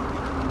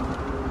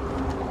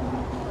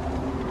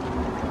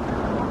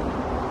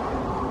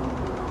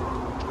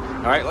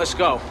 All right, let's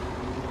go.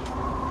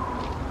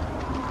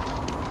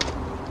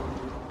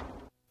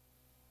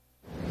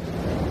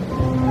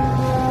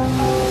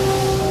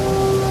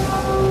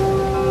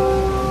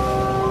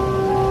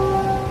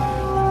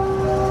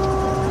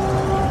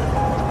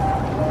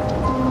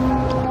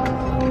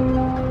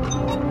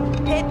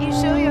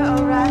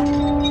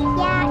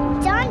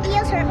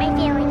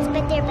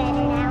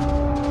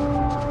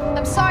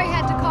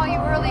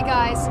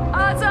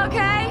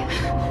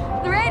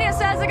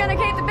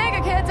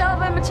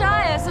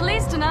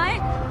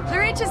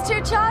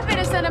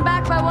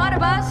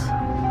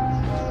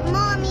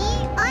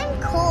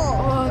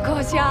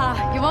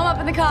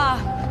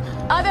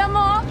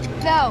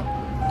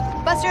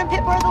 Buster and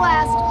Pip were the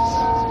last.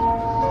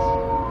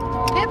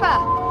 Pippa,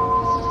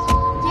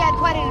 you had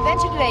quite an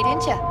adventure today,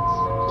 didn't you?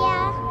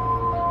 Yeah.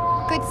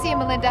 Good to see you,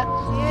 Melinda.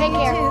 Yeah, Take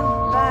care. You too.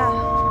 Bye.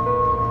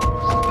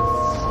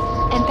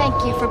 And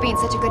thank you for being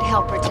such a good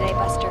helper today,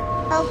 Buster.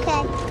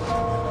 Okay.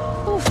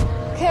 Oof.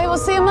 Okay, we'll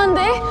see you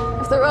Monday,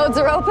 if the roads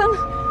are open.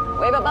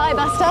 Wave bye-bye,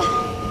 Buster.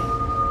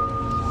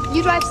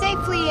 You drive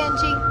safely,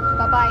 Angie.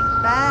 Bye-bye.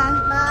 Bye.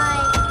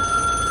 Bye.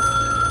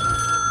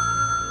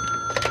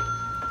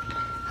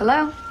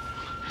 Hello?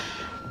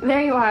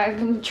 There you are. I've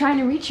been trying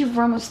to reach you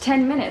for almost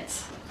 10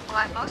 minutes. Well,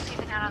 I've mostly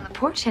been out on the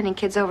porch handing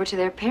kids over to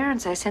their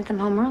parents. I sent them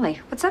home early.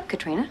 What's up,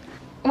 Katrina?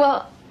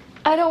 Well,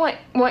 I don't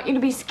want you to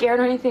be scared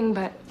or anything,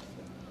 but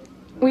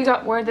we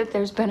got word that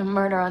there's been a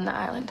murder on the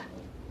island.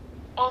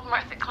 Old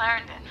Martha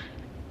Clarendon.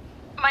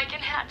 Mike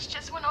and Hatch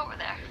just went over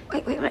there.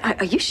 Wait,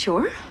 are you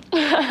sure?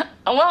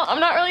 Well,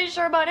 I'm not really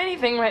sure about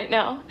anything right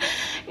now.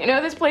 You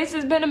know, this place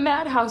has been a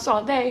madhouse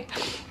all day.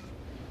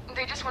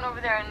 They just went over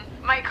there, and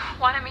Mike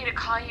wanted me to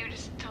call you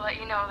just to let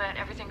you know that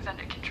everything's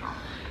under control.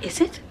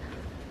 Is it?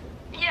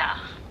 Yeah,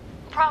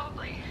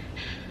 probably.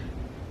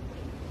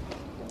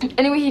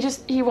 Anyway,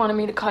 he wanted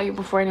me to call you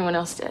before anyone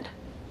else did.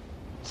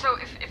 So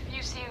if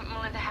you see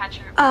Melinda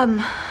Hatcher...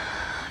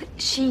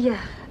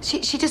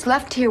 She just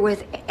left here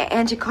with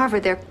Angie Carver.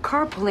 They're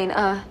carpooling.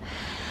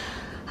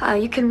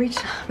 You can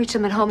reach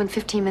them at home in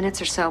 15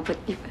 minutes or so, but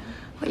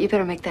you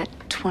better make that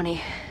 20.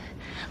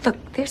 Look,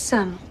 there's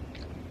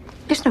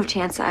no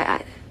chance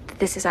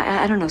this is,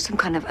 I don't know, some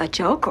kind of a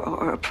joke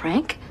or a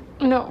prank?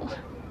 No.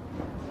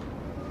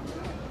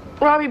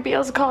 Robbie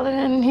Beals called it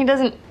in. He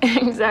doesn't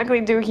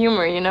exactly do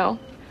humor, you know.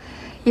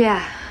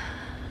 Yeah,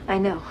 I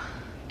know.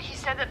 He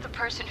said that the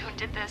person who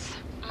did this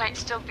might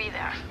still be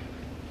there.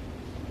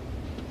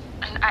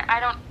 And I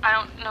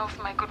don't know if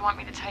Mike would want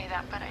me to tell you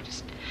that, but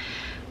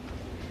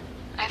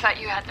I thought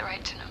you had the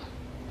right to know.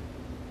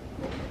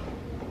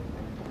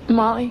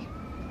 Molly?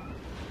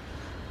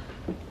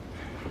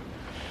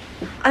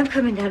 I'm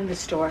coming down to the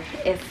store.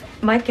 If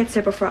Mike gets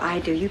there before I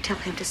do, you tell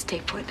him to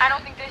stay put. I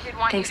don't think that he'd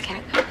want Thanks, you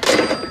to...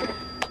 Kat.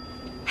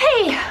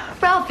 Hey,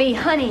 Ralphie,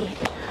 honey.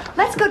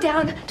 Let's go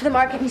down to the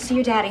market and see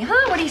your daddy,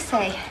 huh? What do you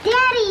say?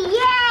 Daddy,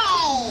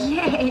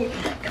 yay! Yay!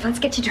 Come, let's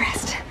get you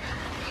dressed.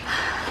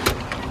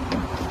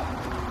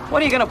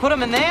 What, are you gonna put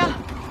him in there?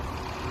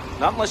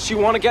 Not unless you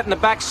want to get in the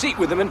back seat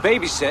with him and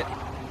babysit.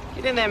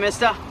 Get in there,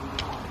 mister.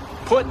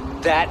 Put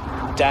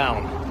that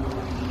down.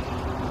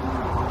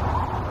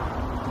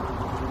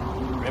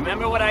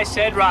 Remember what I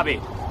said,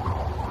 Robbie?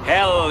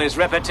 Hell is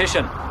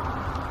repetition.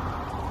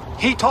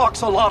 He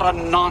talks a lot of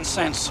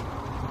nonsense.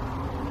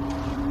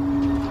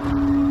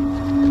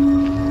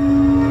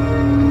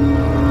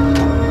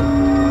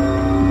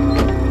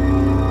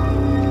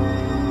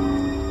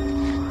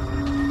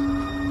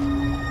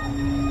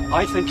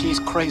 I think he's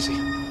crazy.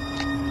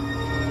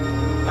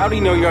 How do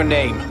you know your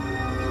name?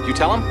 Did you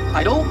tell him?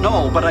 I don't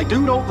know, but I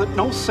do know that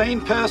no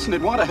sane person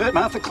would want to hurt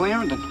Martha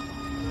Clarendon.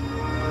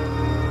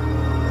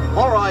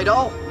 All right,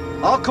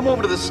 I'll come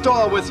over to the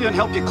store with you and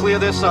help you clear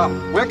this up.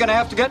 We're gonna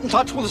have to get in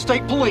touch with the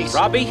state police.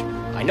 Robbie,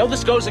 I know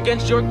this goes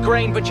against your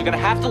grain, but you're gonna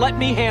have to let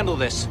me handle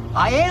this.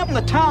 I am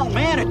the town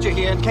manager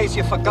here, in case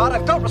you forgot.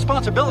 I've got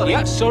responsibility.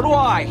 Yeah, so do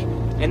I.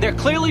 And they're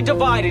clearly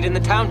divided in the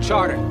town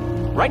charter.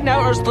 Right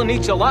now, Ursula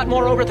needs you a lot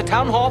more over at the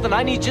town hall than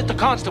I need you at the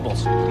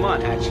constables. Come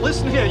on, Hatch.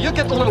 Listen here, you're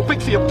getting a little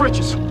big for your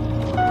britches.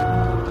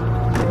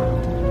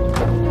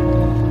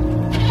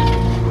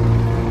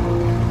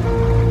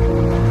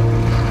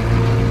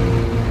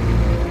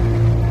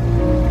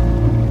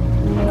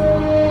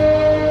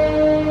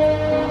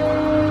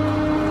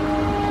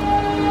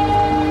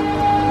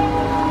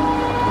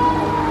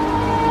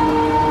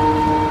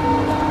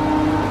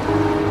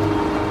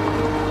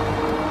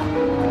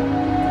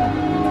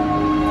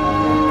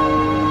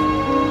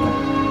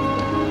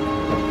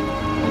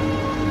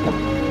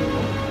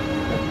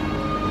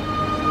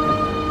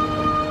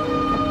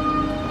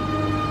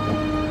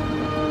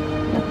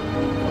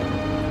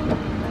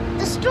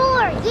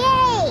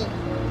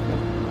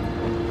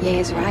 Yay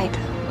is right.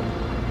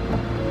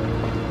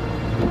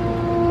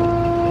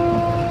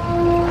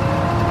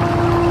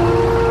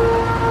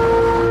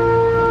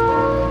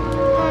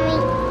 Mommy,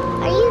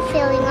 are you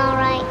feeling all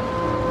right?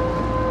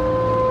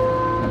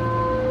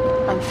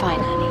 I'm fine,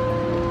 honey.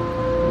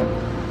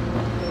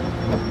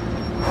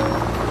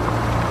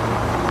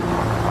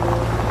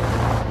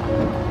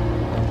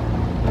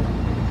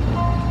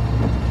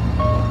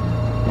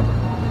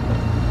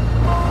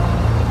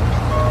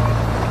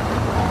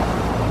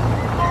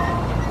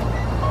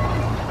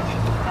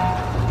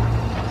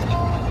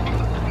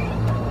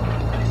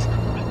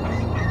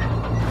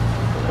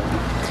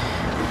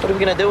 What are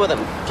we gonna do with him?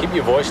 Keep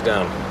your voice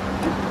down.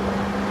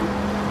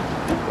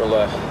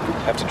 We'll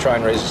have to try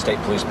and raise the state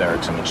police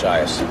barracks in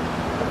Machias.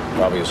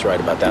 Robbie was right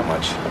about that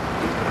much.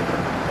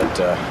 But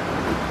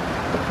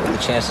what are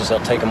the chances they'll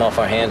take him off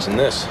our hands in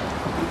this?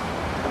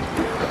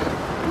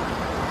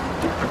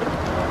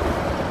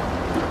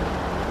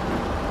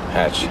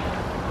 Hatch,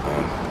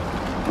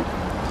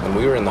 when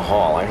we were in the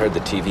hall, I heard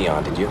the TV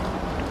on, did you?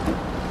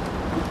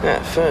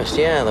 At first,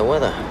 yeah, the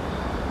weather.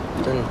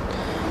 Then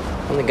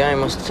the guy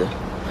must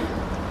have...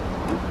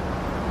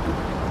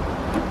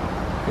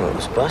 It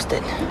was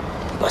busted.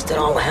 Busted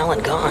all the hell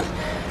and gone.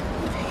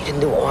 He didn't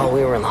do it while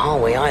we were in the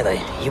hallway either.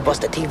 You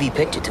bust a TV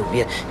picture tube,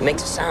 it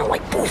makes a sound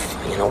like poof.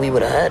 You know, we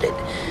would have heard it.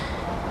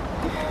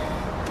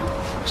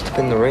 Must have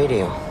been the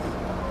radio.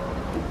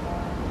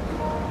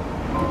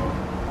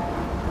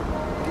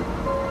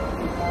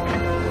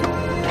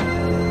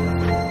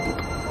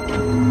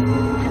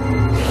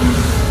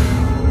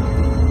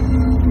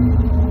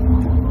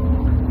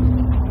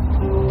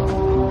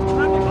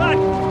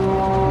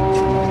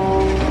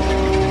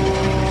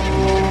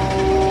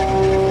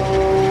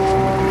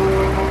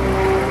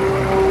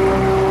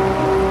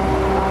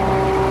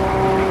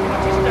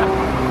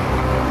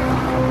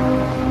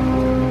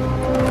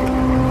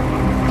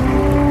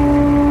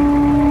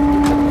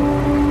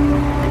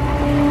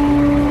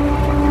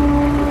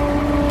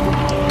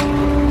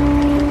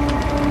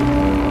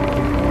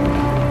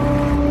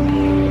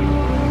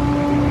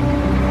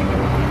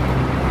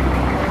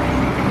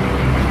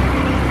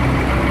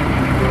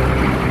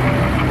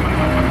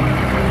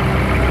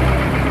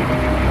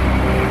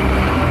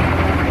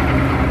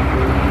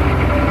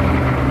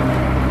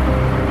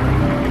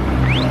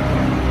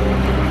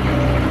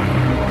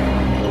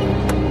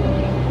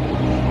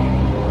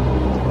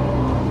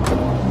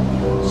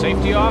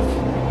 Safety off?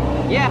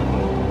 Yeah.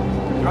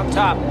 You're up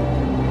top.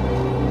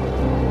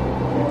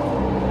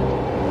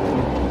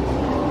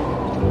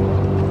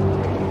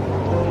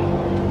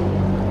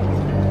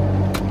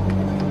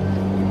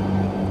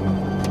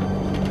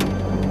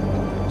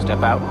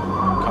 Step out.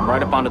 Come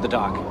right up onto the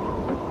dock.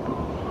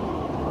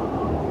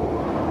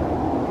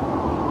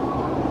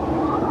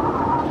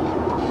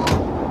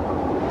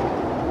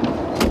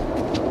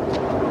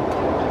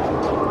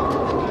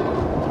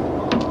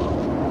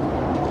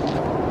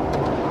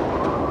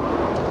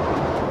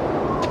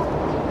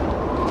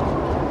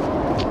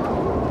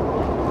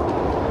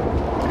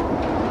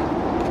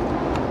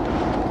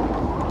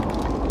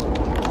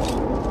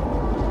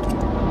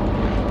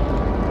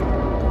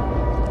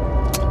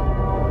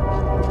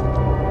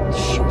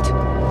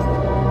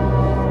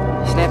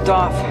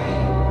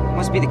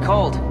 Must be the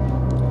cold.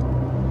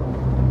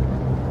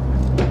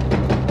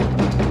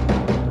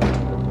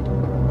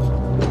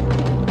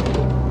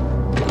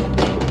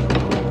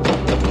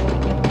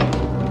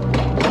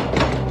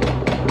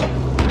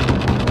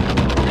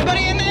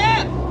 Anybody in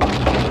there?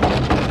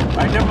 All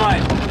right, never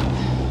mind.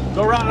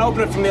 Go around and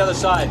open it from the other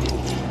side.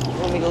 You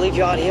want me to leave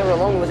you out here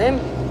alone with him?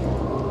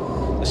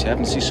 Unless you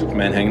happen to see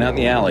Superman hanging out in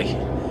the alley.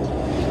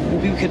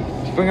 Maybe we could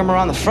bring him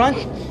around the front?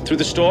 Through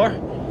the store?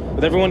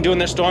 With everyone doing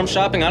their storm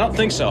shopping? I don't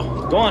think so.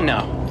 Go on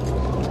now.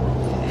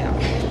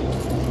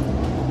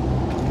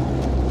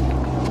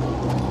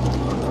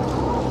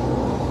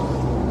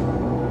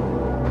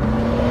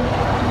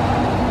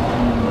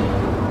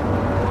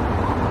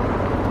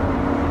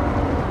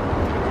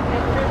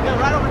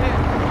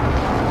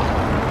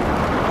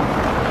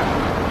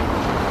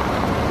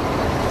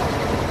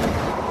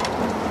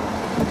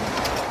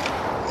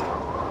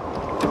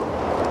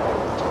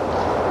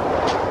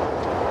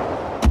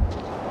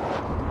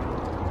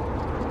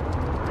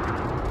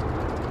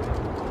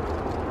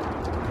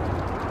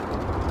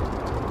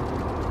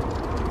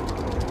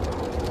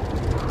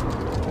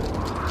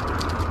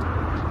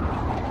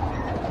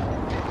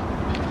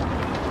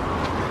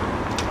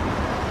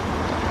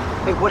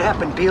 Hey, what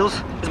happened, Beals?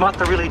 Is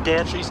Martha really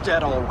dead? She's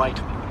dead, all right.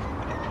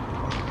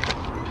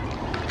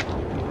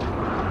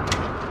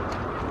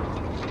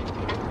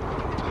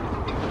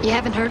 You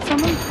haven't heard from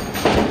him?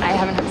 I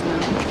haven't heard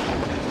from him.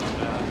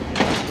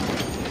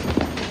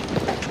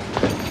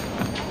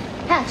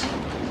 Hatch.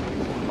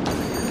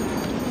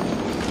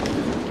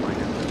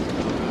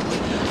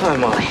 Hi,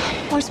 Molly.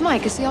 Where's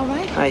Mike? Is he all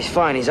right? He's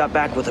fine. He's out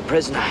back with a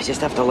prisoner. I just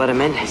have to let him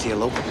in. Is he a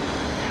local?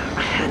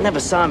 I never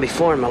saw him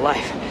before in my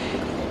life.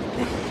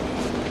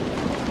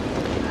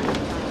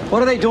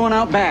 What are they doing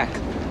out back?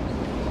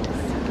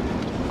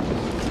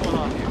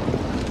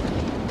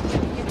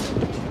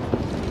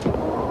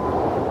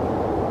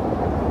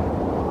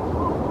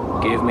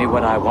 Give me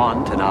what I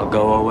want and I'll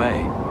go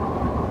away.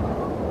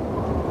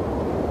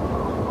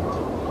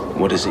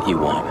 What is it you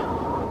want?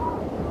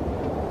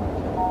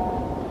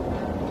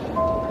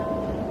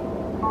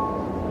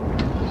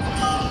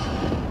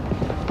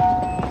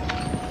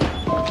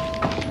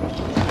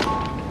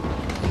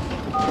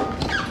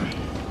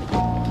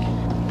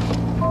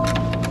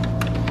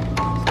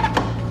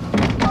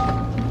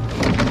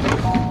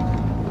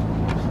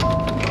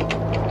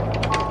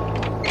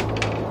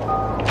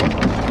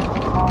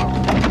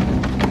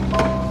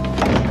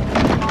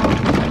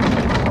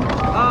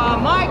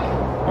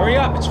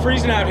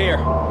 Freezing out here.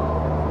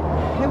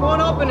 It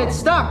won't open, it's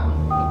stuck.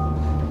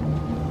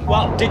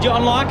 Well, did you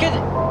unlock it?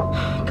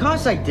 Of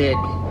course I did.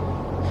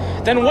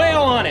 Then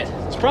wail on it.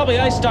 It's probably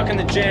ice stuck in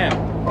the jam.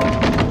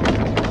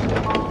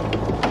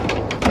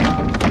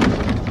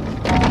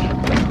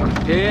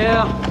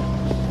 Yeah,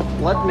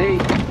 let me.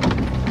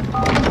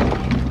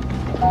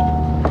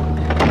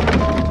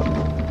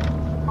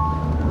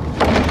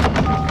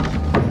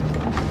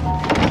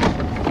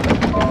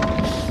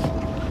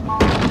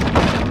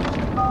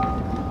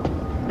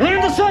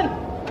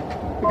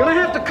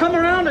 Come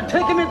around and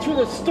take him in through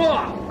the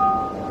store.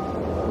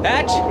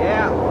 Hatch?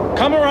 Yeah.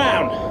 Come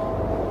around.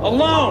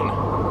 Alone.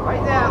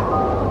 Right now.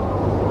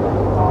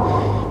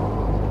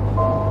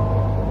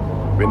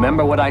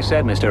 Remember what I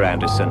said, Mr.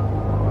 Anderson.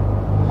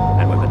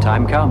 And when the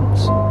time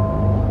comes,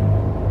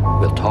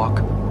 we'll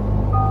talk.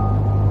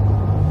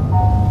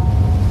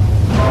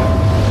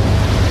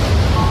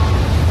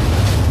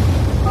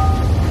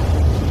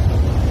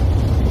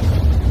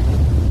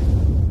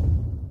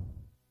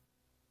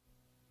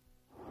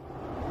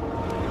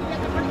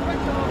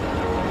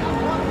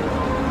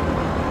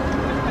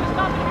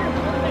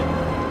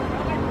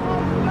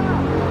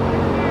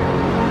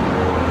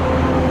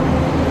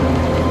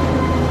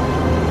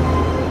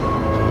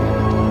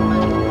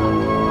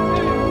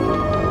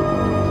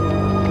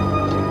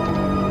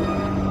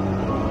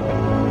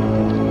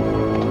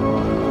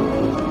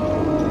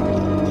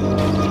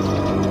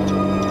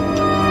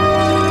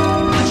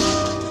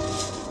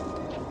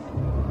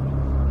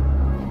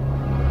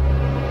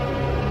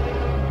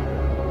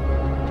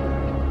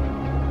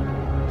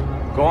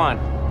 Go on.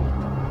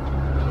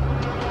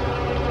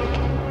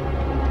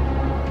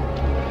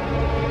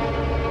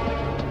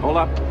 Hold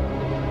up.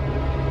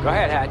 Go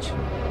ahead, Hatch.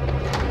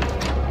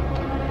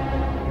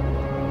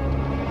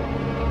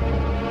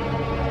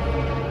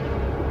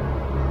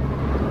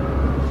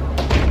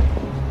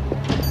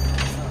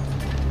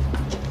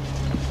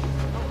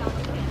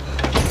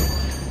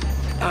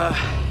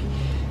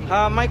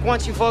 Mike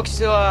wants you folks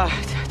to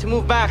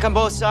move back on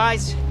both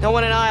sides. No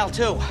one in aisle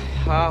 2.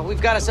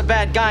 We've got us a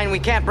bad guy and we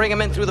can't bring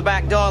him in through the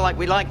back door like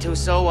we'd like to,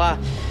 so, go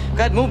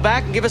ahead, move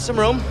back and give us some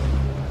room.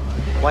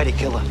 Why'd he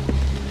kill her?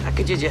 How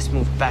could you just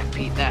move back,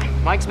 Pete?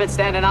 Mike's been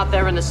standing out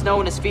there in the snow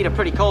and his feet are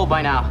pretty cold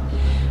by now.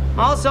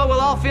 Also,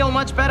 we'll all feel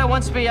much better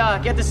once we,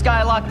 get this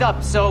guy locked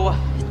up, so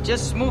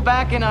just move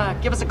back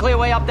and, give us a clear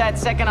way up that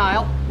second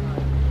aisle.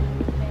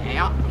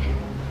 Yeah.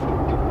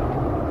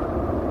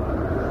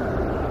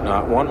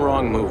 Not one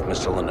wrong move,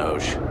 Mr.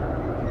 Linoge.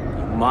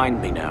 You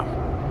mind me now.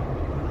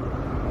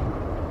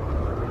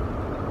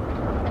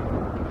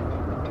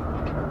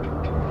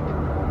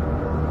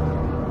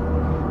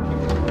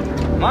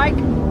 Mike?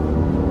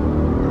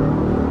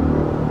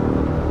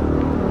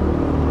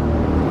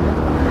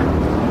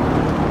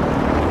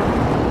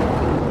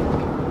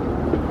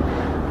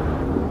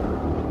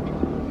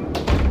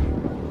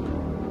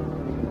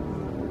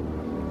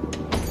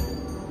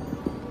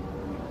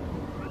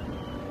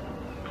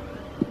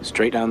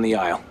 Straight down the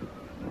aisle.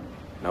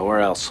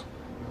 Nowhere else.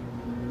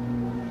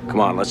 Come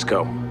on, let's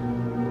go.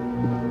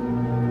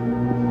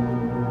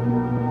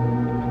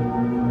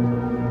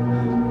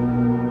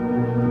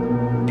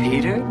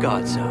 Peter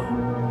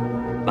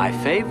Godso, my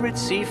favorite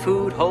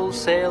seafood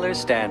wholesaler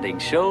standing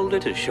shoulder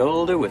to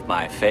shoulder with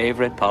my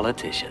favorite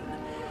politician.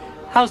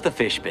 How's the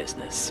fish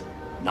business?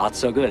 Not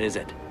so good, is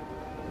it?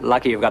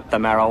 Lucky you've got the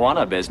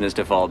marijuana business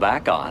to fall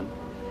back on.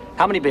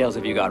 How many bales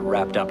have you got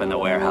wrapped up in the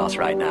warehouse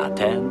right now?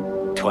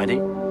 10? 20?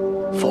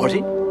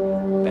 40?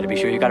 Better be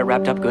sure you got it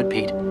wrapped up good,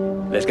 Pete.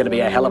 There's gonna be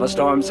a hell of a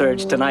storm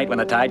surge tonight when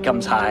the tide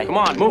comes high. Come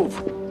on, move.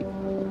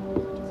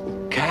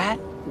 Cat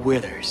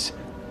Withers.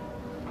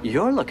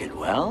 You're looking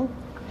well.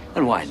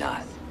 And why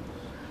not?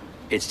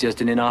 It's just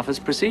an in-office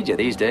procedure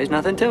these days,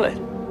 nothing to it.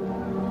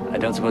 I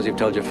don't suppose you've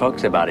told your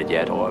folks about it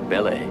yet, or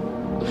Billy.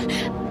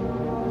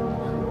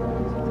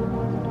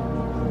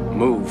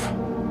 Move.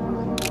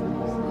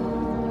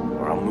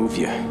 Or I'll move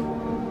you.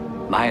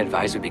 My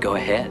advice would be go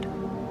ahead.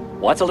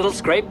 What's a little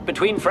scrape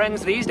between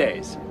friends these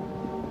days?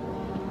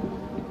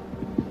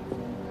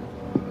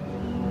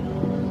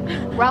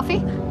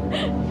 Ralphie?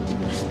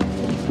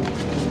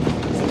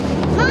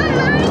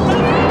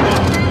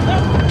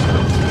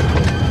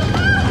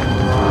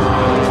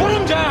 Put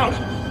him down!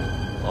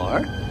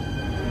 Or?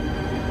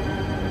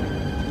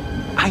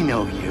 I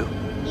know you.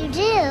 You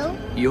do?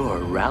 You're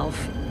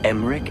Ralph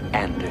Emmerich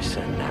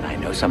Anderson, and I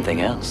know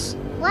something else.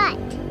 What?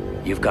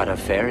 You've got a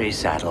fairy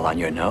saddle on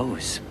your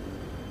nose.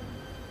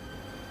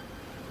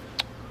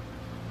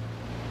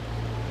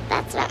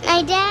 That's what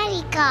my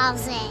daddy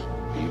calls it.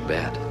 You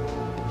bet.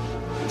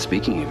 And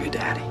speaking of your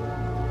daddy,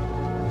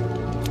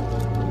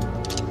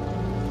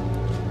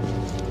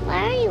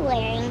 Why are you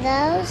wearing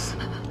those?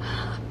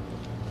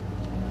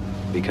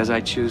 because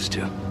I choose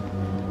to.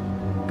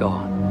 Go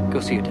on, go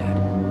see your dad.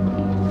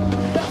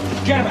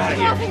 Get him out of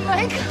here! Nothing,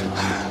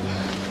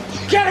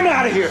 Mike. Get him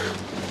out of here!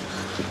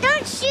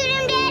 Don't shoot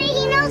him, Daddy.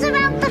 He knows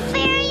about the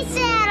fairy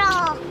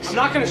saddle. I'm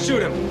not gonna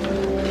shoot him.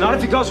 Not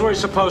if he goes where he's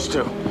supposed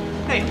to.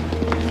 Hey,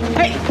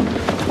 hey,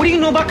 what do you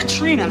know about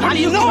Katrina? How do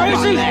you know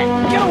crazy? about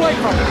that? Get away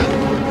from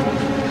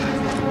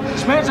him!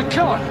 This man's a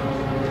killer.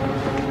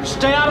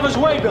 Stay out of his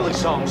way, Billy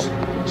Soames.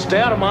 Stay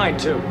out of mine,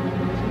 too.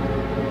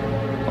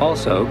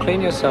 Also,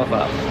 clean yourself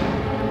up.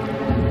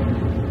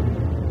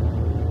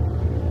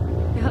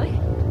 Really?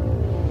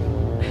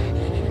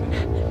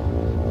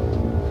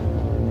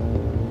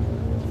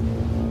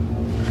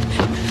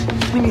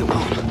 Leave me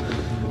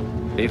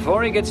alone.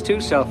 Before he gets too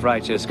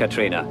self-righteous,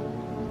 Katrina,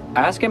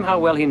 ask him how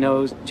well he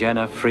knows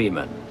Jenna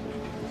Freeman.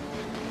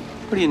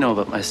 What do you know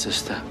about my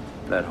sister?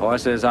 That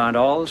horses aren't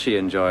all she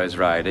enjoys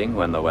riding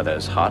when the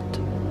weather's hot.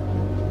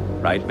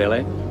 Right,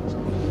 Billy?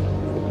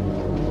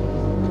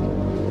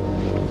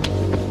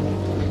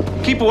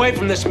 Keep away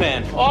from this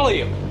man, all of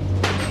you.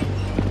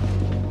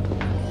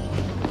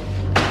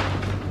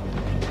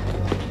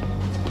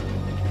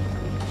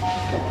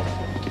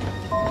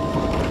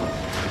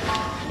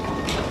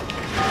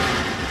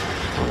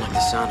 I don't like the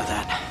sound of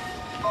that.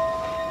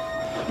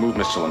 Move,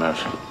 Mr.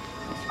 Lenoche.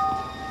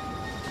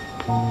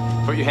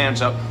 Put your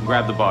hands up and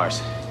grab the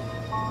bars.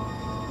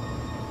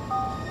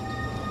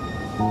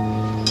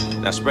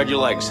 Now spread your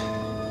legs.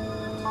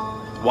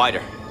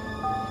 Wider.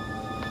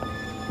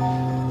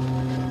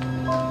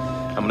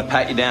 I'm gonna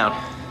pat you down.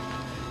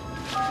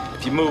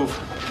 If you move,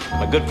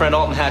 my good friend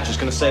Alton Hatch is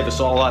gonna save us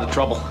all a lot of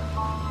trouble.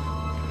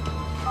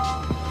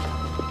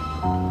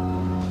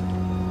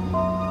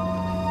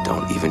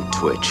 Don't even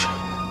twitch,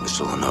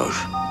 Mr.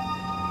 Lenoche.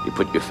 You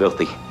put your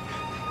filthy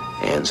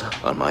hands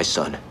on my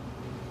son.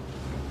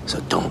 So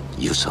don't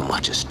you so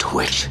much as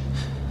twitch.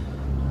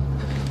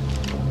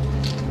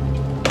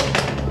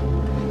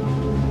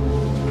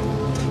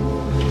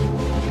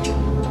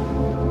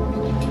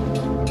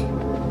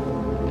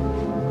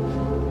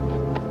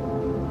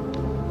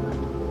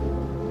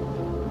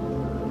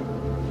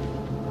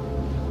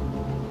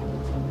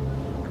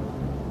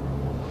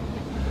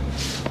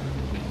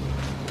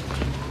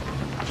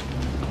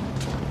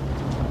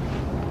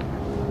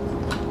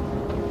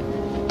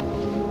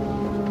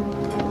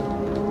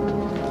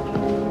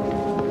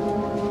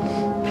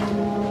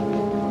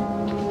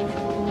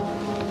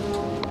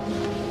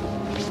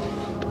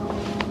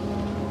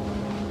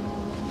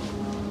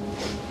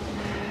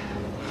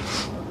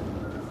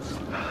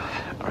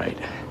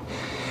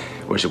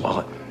 Where's your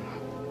wallet?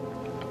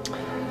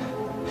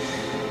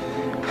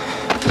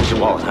 Where's your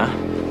wallet, huh?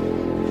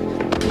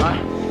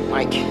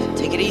 Mike,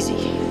 take it easy.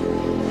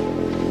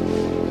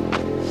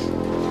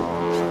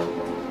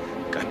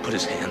 Guy put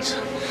his hands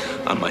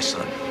on my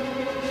son.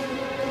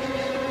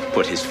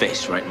 Put his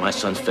face right in my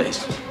son's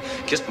face.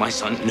 Kissed my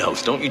son's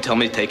nose. Don't you tell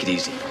me to take it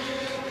easy.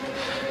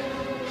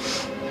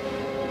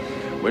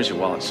 Where's your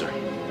wallet, sir?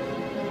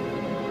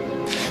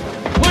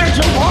 Where's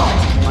your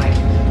wallet? Mike.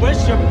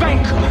 Where's your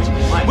bank card?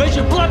 Mike. Where's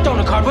your blood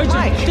donor card? Where's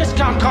your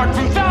discount card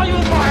from Value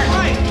Mart?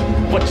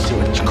 What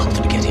did you call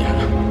to get here?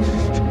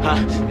 Huh?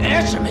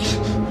 Answer me.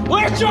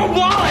 Where's your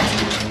wallet?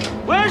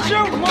 Where's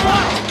your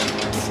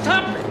wallet?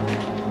 Stop it.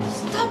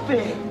 Stop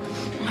it.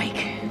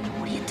 Mike,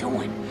 what are you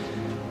doing?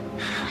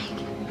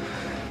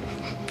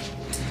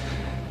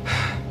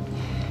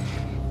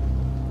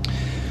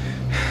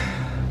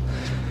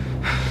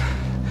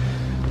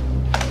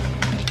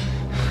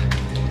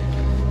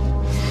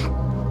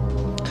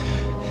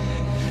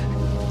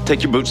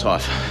 Take your boots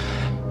off.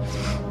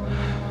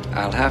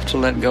 I'll have to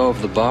let go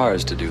of the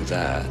bars to do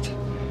that.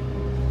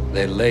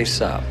 They lace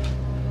up.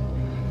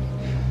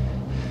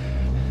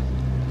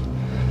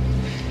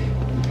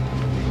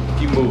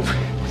 If you move,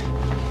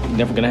 you're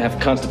never gonna have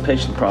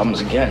constipation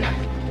problems again.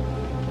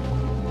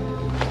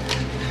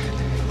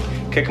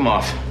 Kick them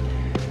off.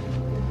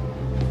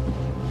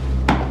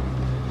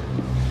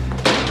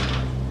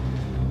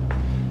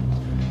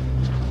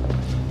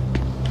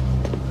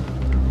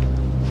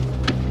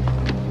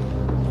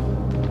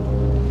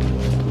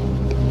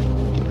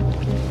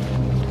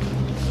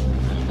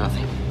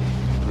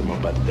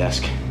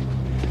 Desk.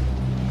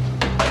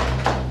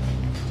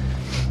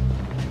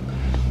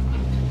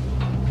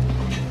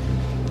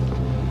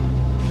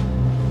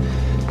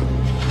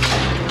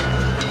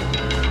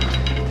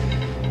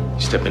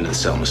 Step into the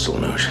cell, Mr.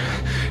 Oluja.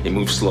 You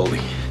move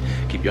slowly.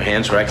 Keep your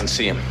hands where I can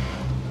see them.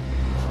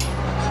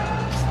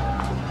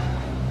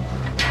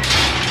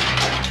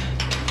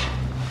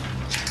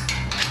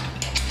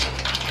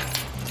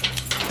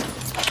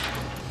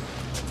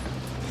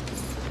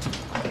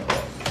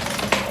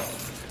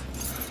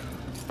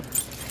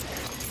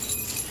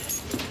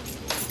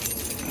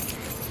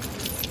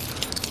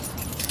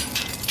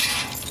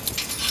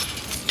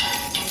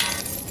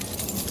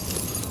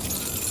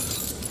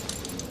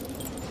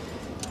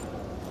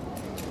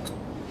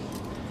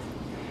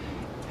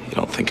 You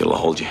don't think it'll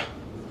hold you?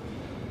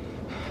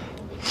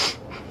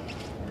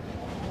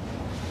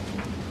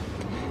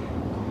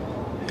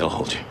 It'll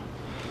hold you.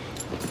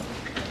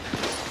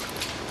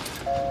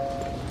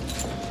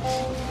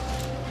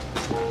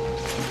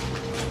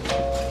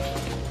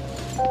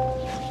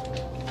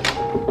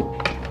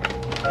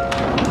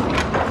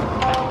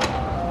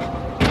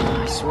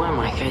 I swear,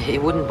 Mike,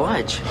 it wouldn't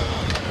budge.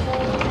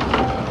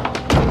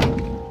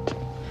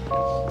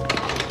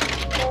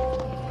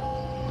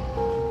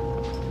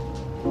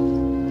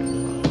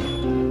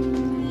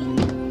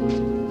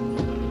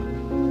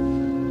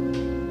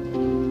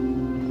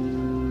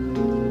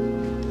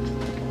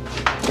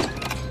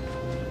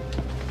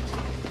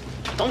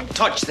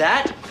 Touch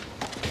that.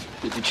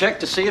 Did you check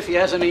to see if he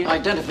has any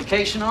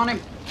identification on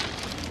him?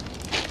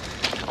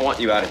 I want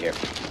you out of here.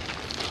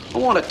 I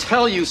want to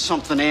tell you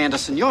something,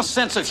 Anderson. Your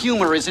sense of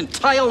humor is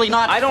entirely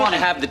not funny. I don't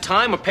have the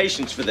time or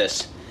patience for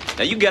this.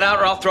 Now you get out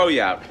or I'll throw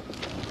you out.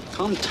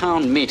 Come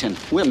town meeting.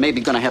 We're maybe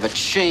going to have a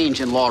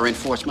change in law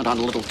enforcement on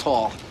Little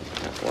Tall.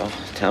 Well,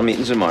 town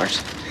meeting's in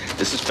March.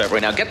 This is February.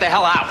 Now get the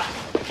hell out.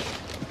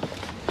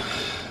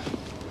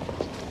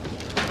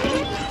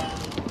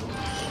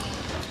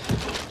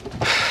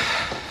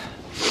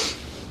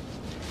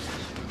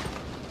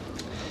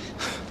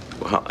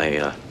 Well,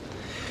 I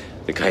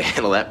think I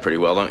handle that pretty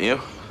well, don't you?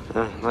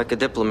 Like a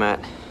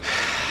diplomat.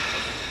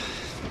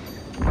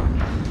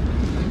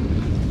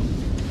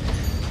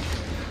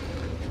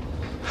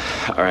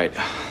 All right.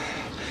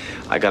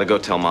 I gotta go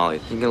tell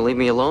Molly. You gonna leave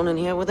me alone in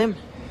here with him?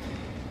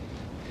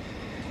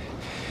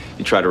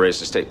 You try to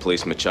raise the state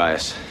police,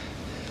 Machias.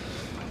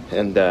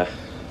 And,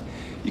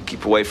 you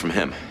keep away from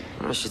him.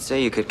 I should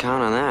say you could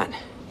count on that.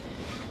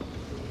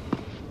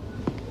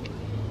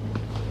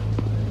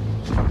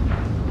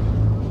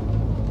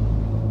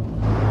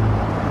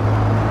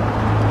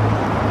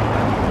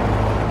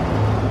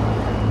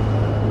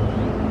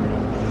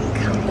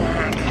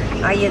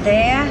 Are you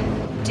there?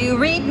 Do you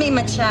read me,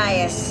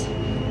 Machias?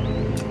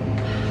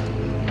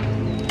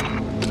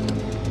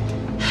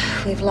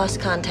 We've lost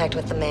contact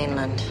with the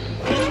mainland.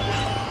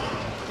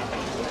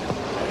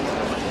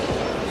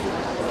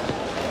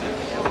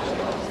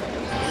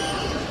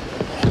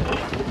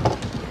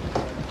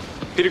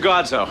 Peter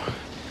Godzo.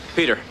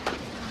 Peter.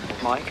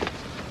 Mike?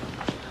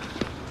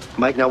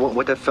 Mike, now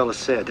what that fella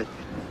said,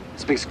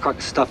 it's the biggest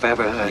crock stuff I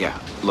ever heard. Yeah,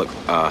 look,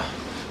 I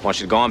want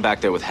you to go on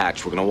back there with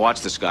Hatch. We're gonna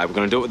watch this guy. We're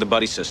gonna do it with the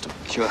buddy system.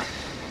 Sure.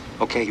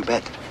 Okay, you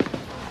bet.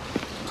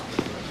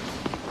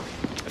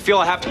 I feel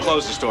I have to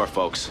close this door,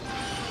 folks.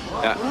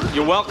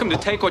 You're welcome to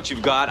take what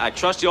you've got. I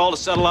trust you all to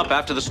settle up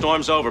after the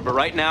storm's over, but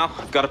right now,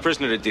 I've got a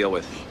prisoner to deal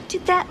with.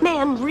 Did that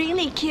man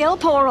really kill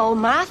poor old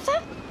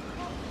Martha?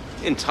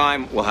 In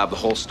time, we'll have the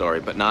whole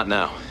story, but not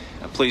now.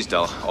 Please,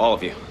 Della, all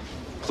of you,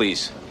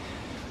 please,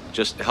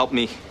 just help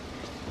me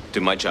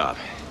do my job.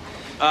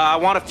 I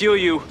want a few of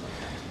you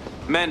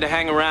men to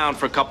hang around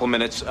for a couple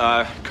minutes.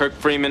 Kirk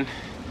Freeman,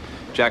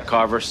 Jack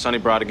Carver, Sonny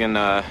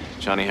Brodigan,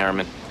 Johnny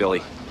Harriman,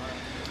 Billy,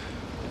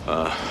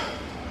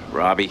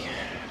 Robbie.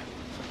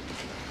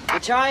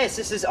 Machias,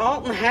 this is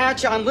Alton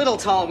Hatch on Little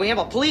Tall. We have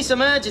a police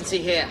emergency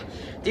here.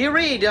 Do you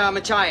read,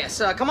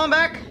 Machias? Come on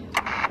back.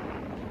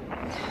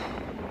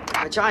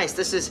 Machias,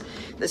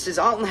 this is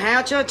Alton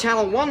Hatcher,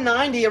 channel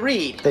 190, you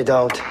read. They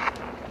don't.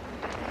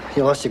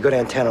 You lost your good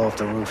antenna off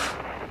the roof.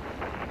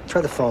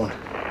 Try the phone.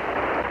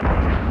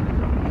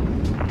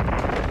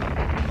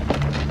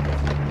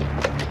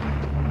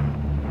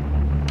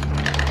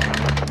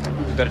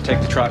 We better take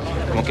the truck.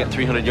 We won't get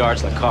 300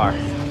 yards like the car.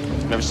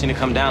 Never seen it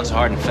come down so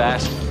hard and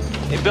fast.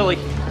 Hey, Billy,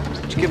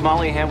 would you give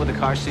Molly a hand with the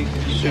car seat?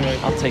 Sure.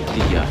 I'll take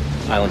the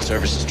Island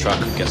Services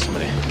truck and get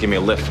somebody to give me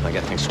a lift when I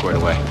get things squared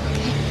away.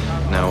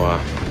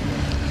 Now,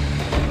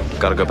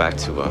 gotta go back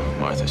to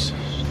Martha's.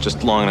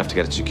 Just long enough to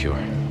get it secure.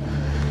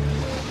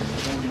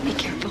 Be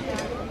careful.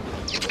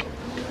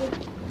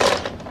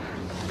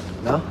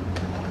 No?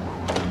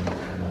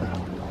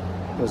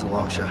 It was a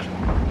long shot.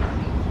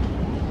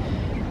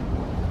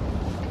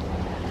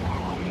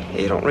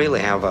 You don't really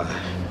have a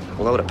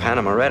load of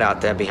Panama Red out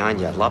there behind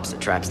your lobster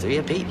traps, do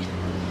you, Pete?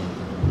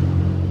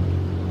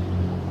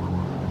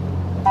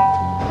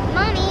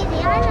 Mommy,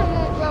 the island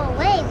won't blow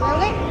away,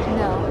 will it?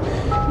 No.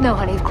 No,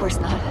 honey, of course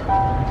not.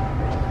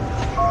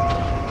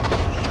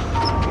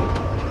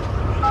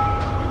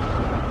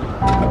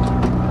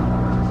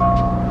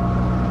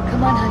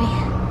 Come on,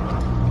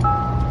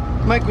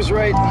 honey. Mike was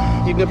right.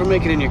 You'd never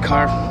make it in your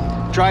car.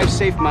 Drive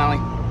safe, Molly.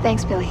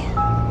 Thanks, Billy.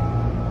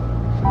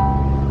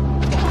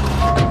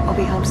 I'll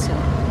be home soon.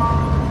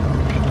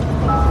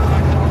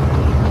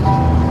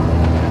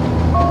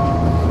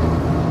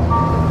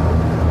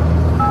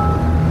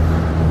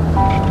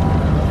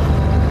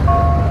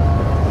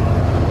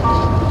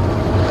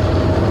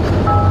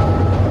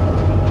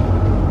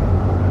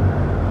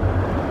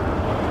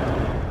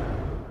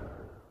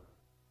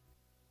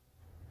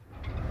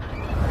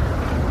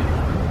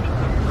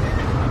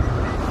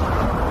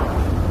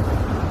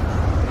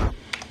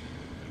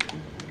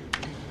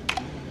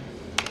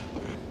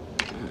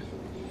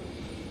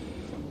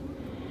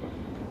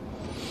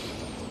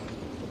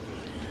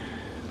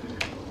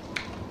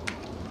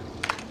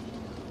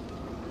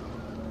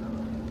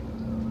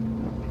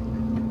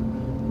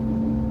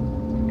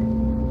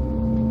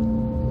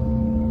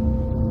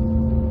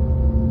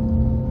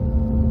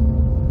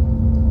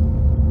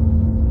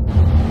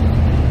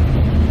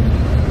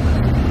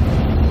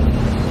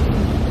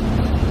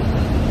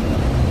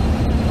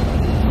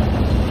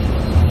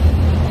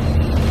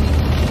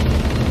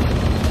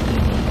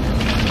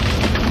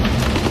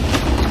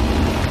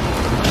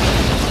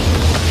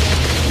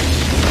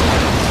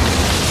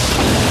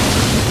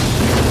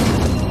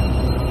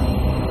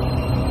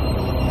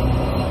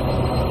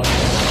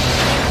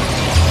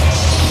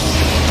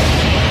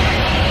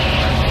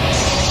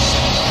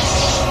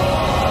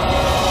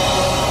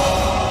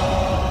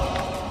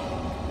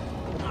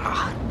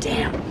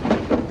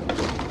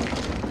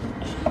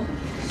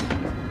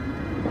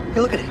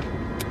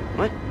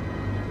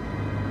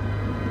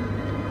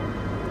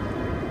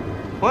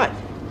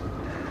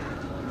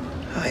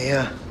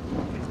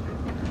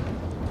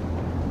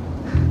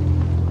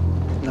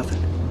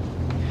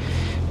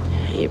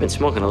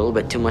 Smoking a little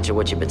bit too much of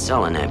what you've been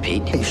selling there,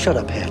 Pete. Hey, shut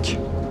up, Hatch.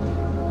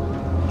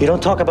 You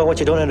don't talk about what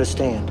you don't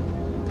understand.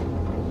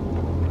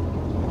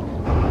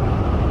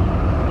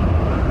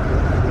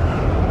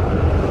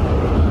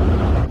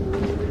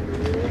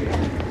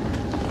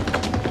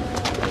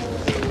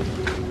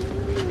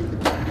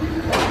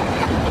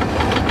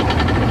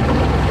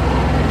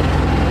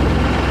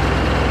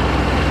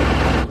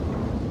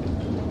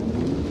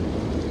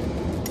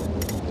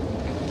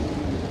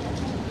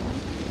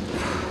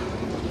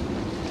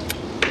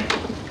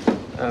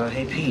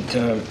 Hey, Pete,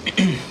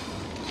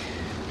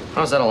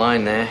 how's that a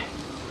line there?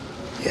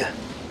 Yeah.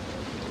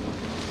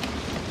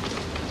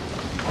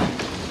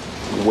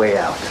 Way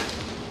out.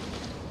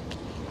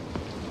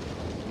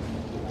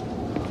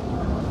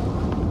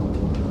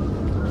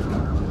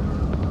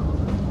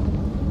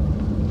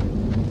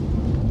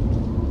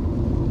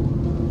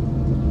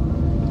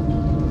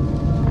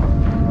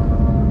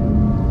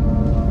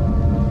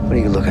 What are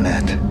you looking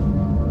at?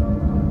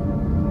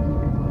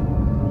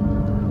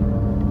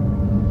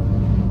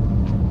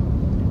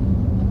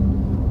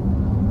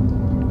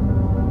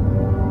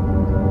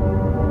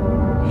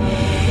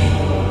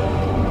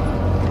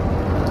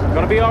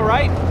 Be all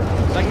right?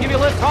 So I can give you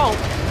a lift home.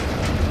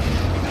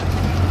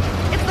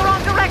 It's the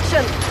wrong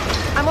direction.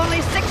 I'm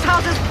only 6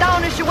 houses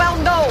down, as you well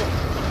know.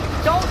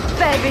 Don't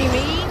bury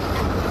me.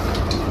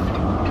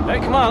 Hey,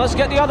 come on, let's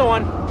get the other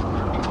one.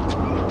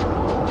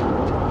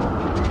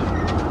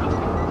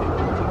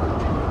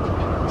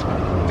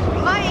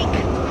 Mike,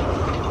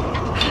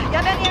 you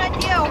have any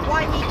idea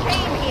why he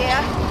came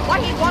here? Why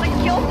he'd want to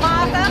kill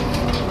Martha?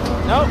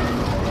 Nope.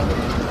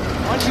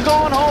 Why don't you go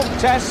on home,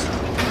 Tess?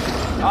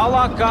 I'll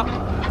lock up.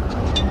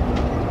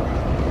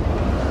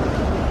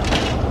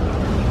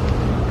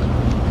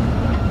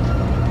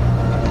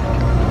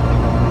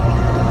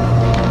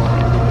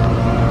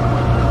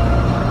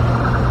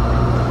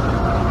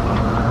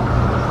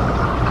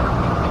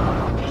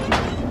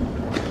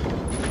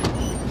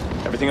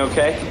 Everything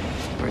okay?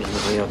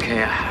 Reasonably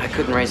okay. I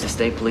couldn't raise the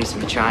state police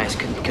and Machias.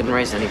 Couldn't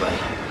raise anybody.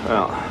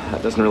 Well,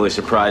 that doesn't really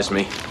surprise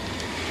me.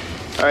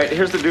 All right,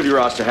 here's the duty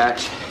roster,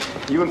 Hatch.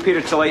 You and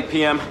Peter till 8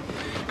 p.m.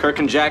 Kirk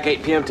and Jack,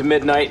 8 p.m. to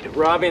midnight.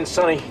 Robbie and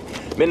Sonny,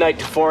 midnight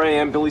to 4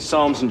 a.m. Billy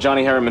Soames and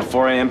Johnny Harriman,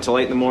 4 a.m. till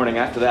 8 in the morning.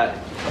 After that,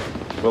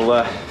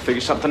 we'll figure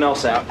something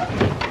else out.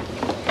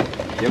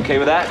 You okay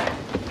with that?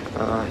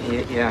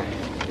 Yeah.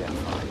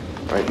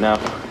 Right now,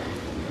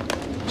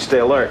 stay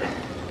alert.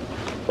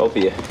 Both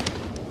of you.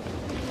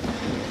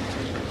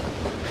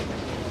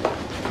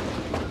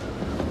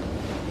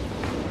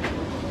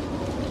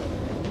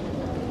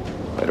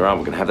 Later on,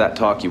 we're gonna have that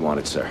talk you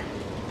wanted, sir.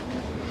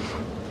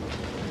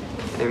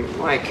 Hey,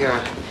 Mike,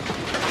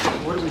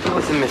 what do we do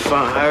with him if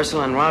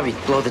Ursula and Robbie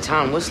blow the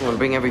town whistle and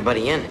bring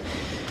everybody in?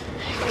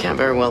 Can't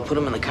very well put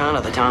him in the corner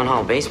of the town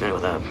hall basement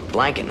with a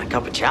blanket and a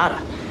cup of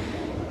chowder.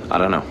 I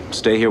don't know.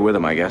 Stay here with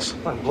him, I guess.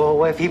 What, blow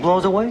away if he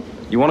blows away?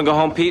 You want to go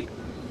home, Pete?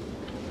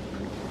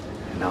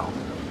 No.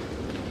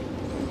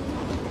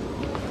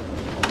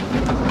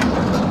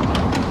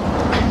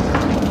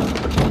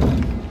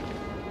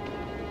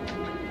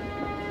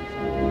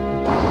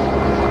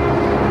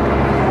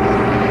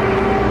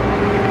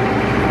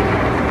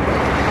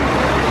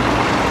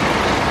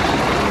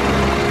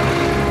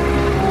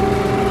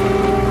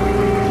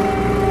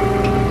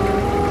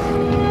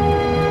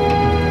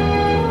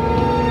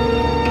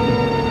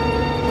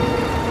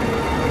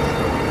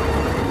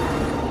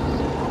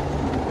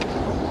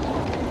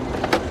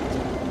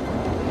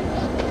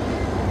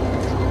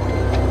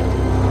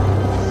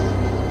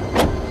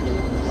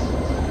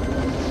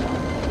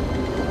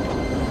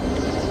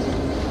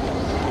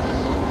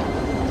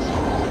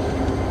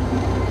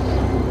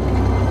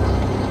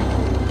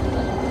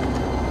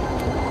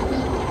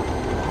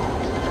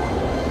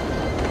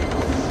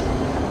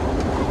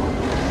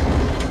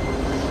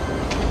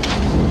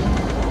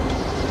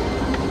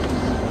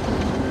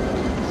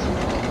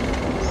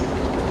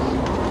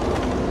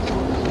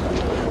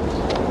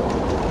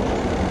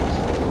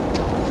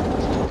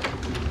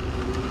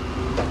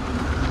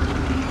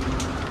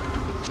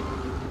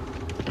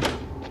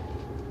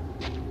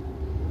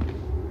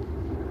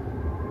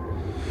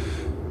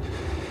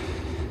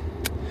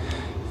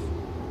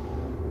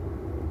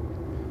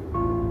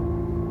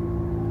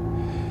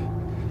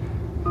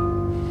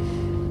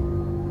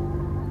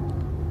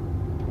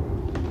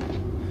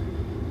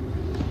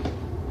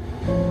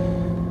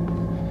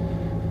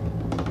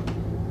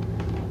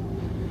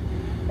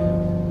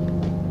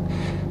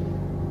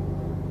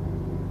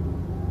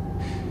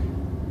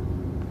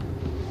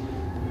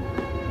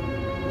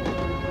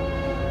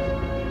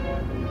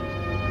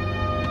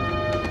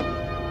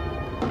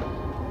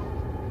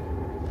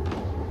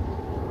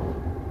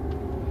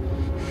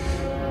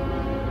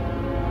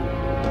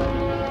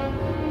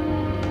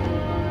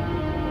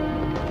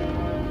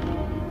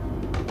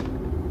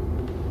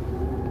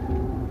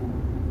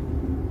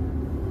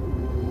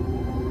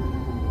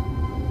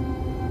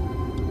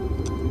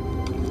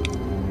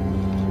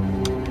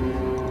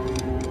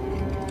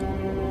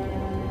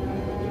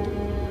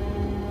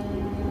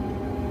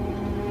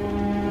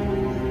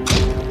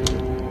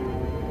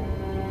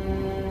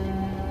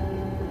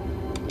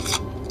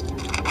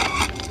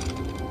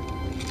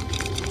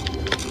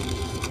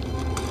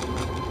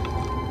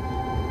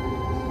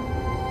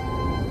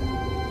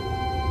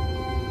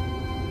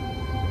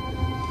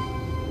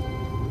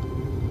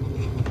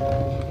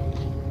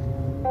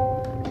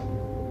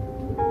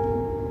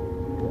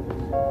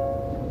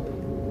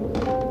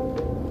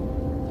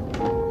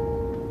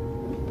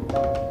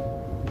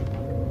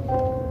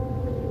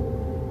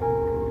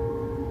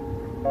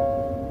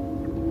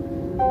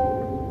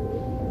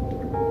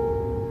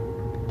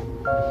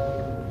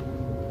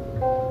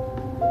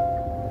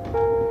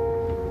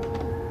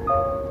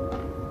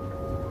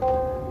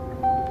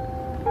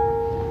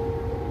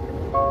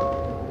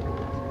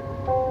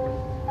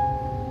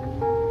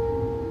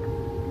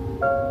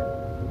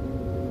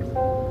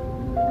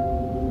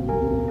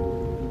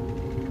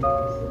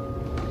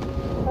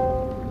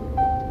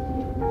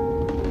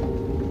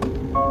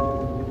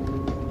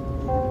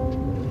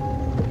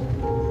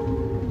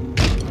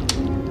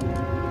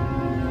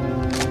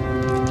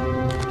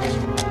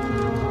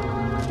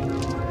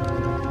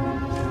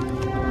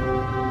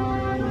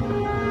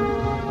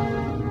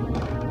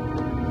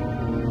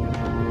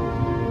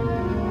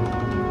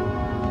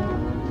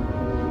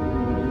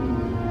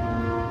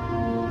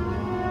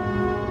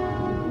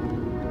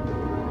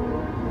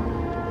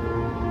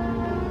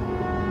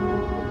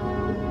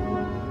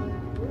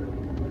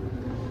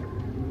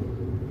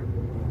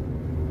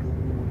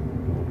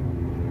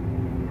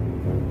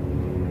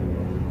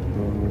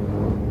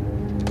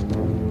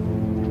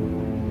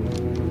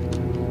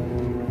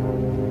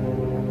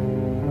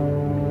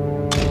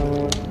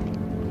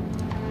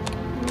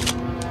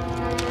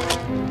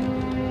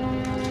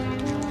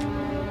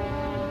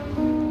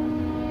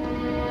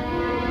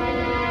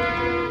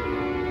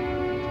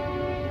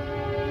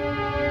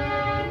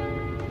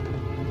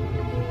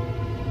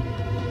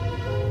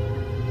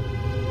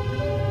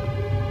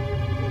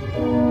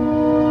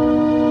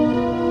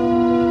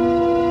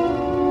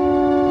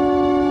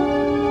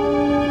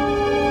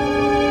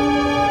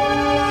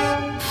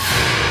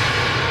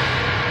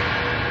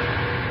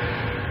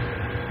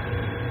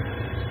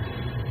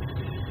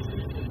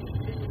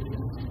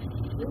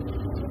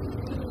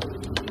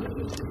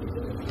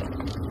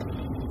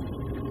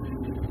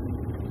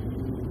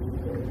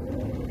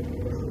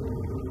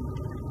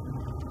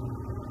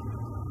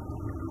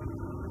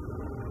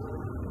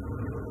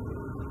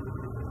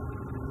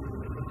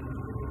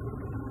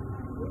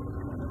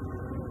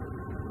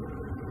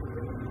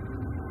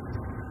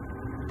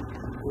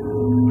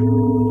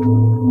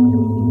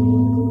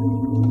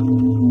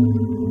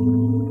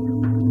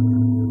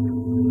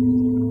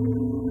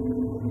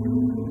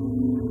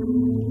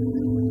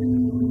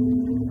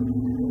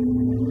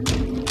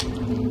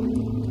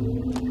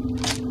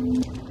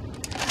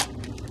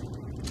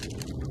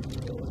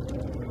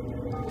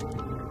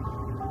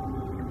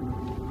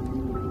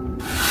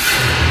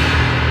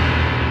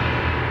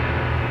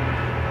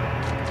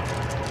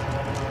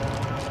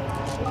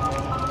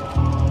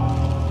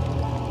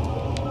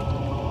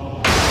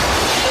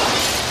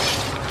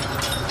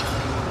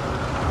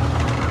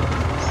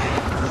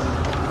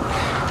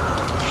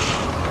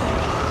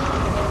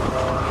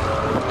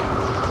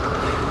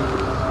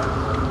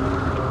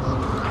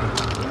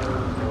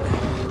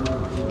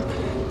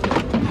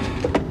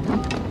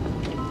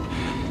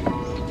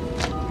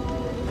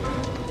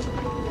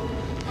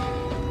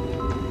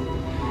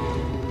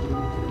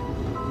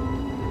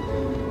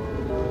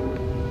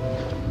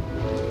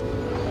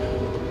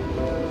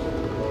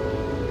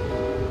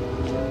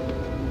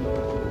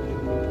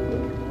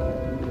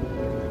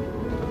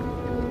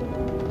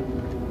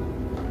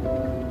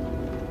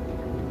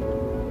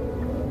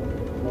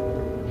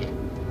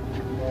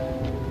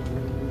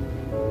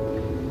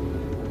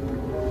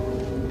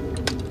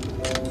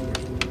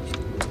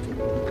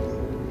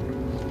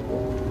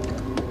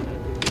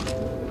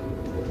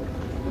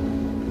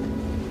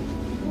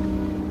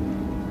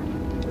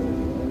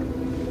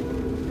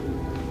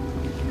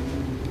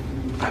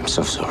 I'm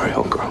so sorry,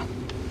 old girl.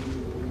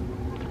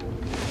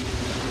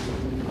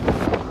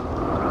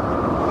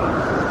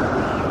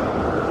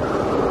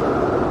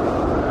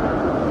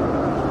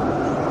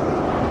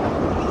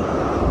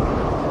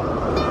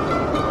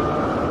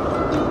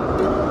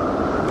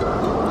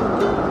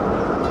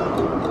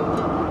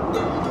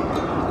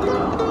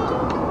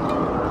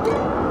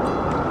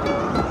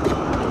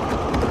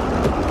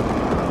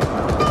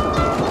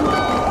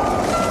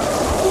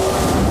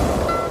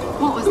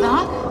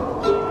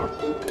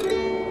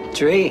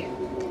 Tree.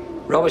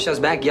 Robishaw's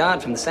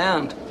backyard from the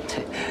sound.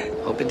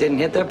 Hope it didn't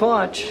hit their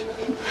porch.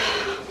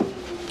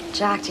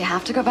 Jack, do you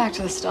have to go back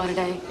to the store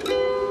today?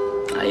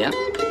 Oh, yeah?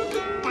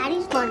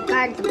 Daddy's gonna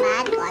guard the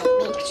bad guy.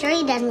 Make sure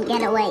he doesn't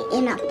get away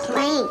in a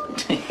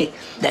plane.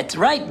 That's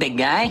right, big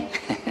guy.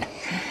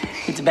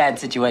 It's a bad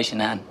situation,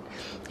 hon.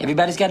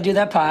 Everybody's got to do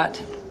their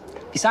part.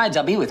 Besides,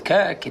 I'll be with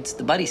Kirk. It's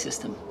the buddy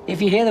system.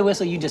 If you hear the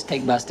whistle, you just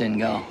take Buster and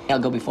go. I'll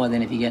go before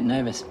then if you get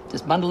nervous.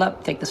 Just bundle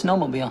up, take the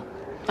snowmobile.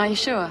 Are you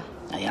sure?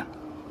 Oh, yeah.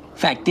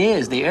 Fact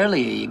is, the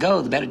earlier you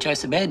go, the better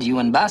choice of beds you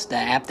and Buster are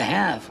apt to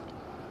have.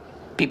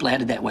 People are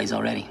headed that ways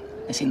already.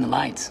 They've seen the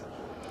lights.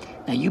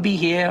 Now, you be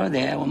here or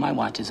there when my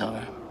watch is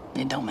over.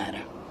 It don't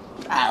matter.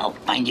 I'll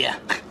find you.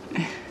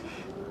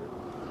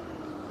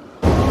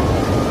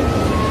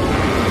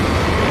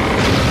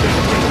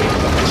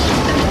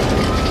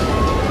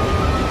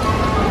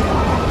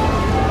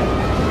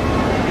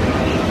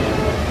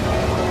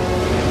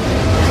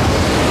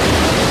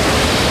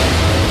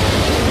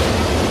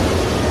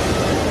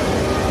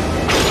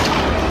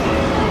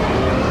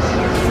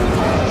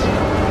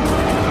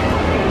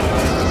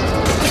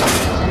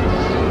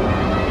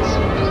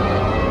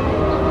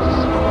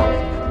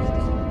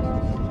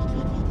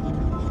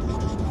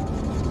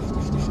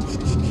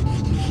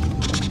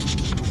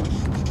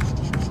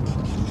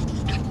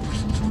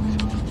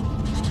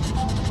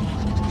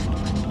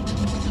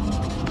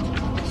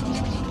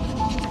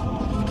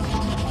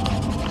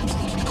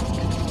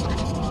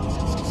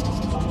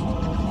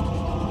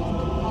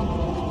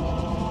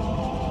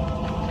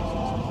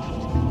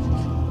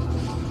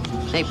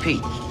 Hey,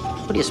 Pete,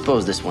 what do you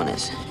suppose this one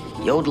is?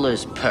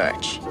 Yodeler's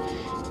Perch.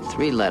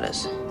 3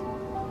 letters.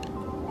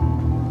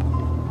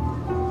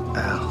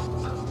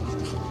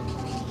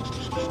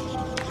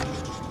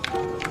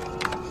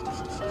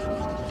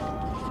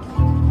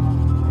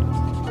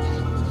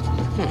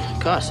 Of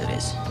course it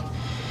is.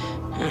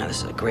 Ah, this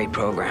is a great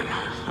program.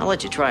 I'll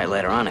let you try it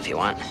later on if you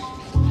want.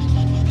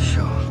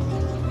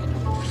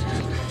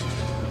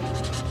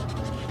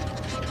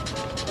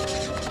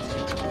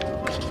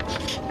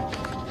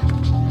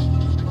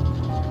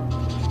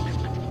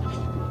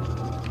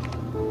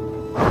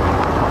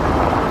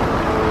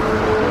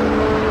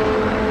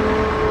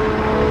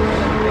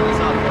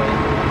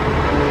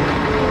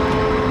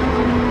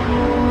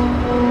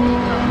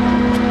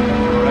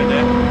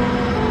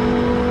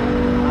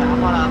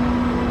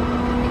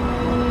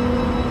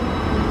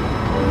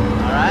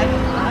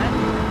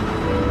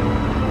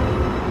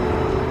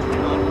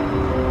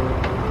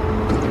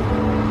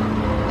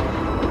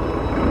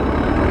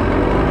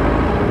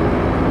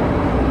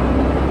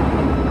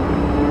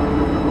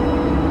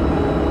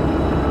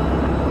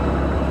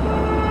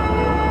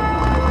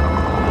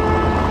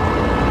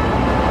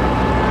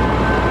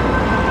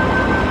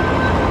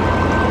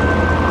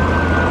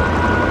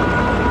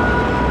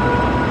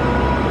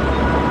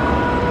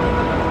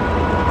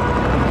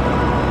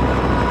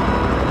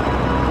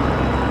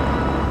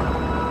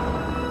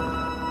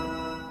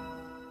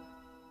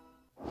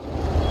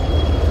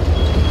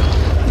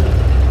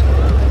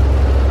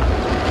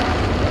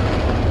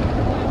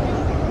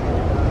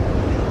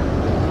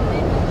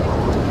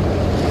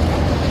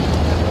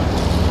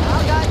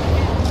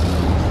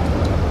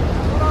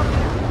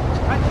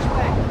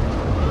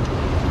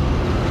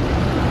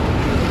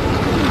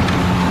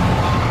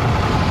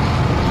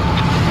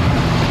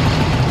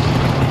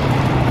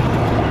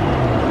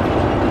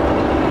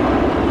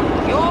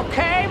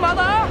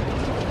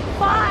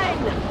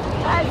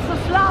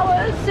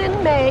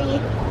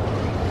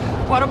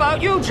 What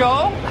about you,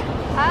 Joe?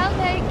 I'll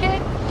take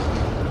it.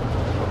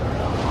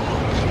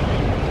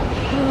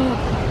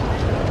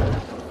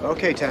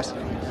 Okay, Tess.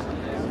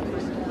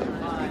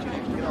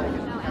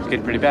 It's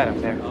getting pretty bad up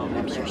there.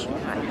 I'm sure she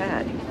probably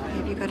had.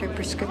 Have you got her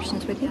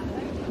prescriptions with you?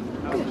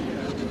 Good.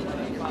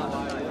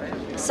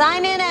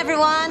 Sign in,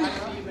 everyone.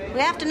 We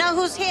have to know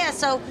who's here,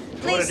 so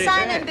please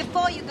sign in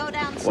before you go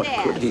downstairs. What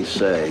could he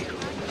say?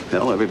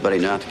 Hell, everybody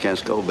now at the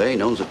Casco Bay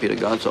knows that Peter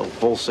Godso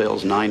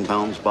wholesales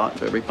 9-pound spot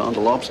for every pound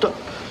of lobster.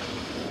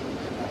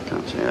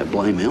 Can't say I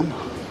blame him.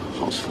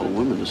 House full of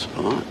women to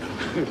spot.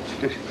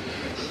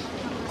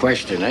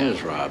 Question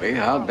is, Robbie,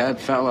 how'd that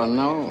fella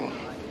know?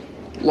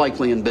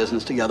 Likely in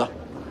business together.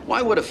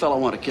 Why would a fella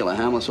want to kill a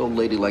harmless old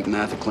lady like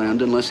Martha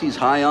Clarendon unless he's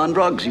high on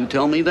drugs? You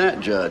tell me that,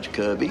 Judge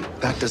Kirby.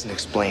 That doesn't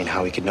explain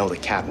how he could know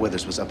that Cat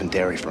Withers was up in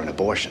Derry for an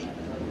abortion.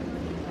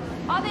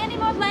 Are there any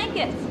more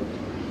blankets?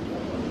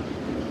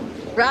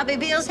 Robbie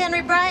Beals,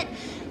 Henry Bright,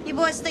 you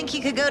boys think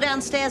you could go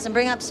downstairs and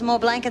bring up some more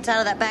blankets out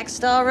of that back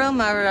storeroom,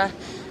 or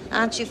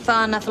aren't you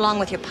far enough along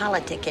with your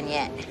politicking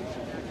yet?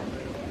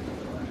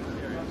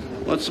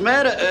 What's the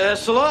matter,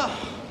 Ursula?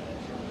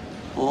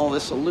 All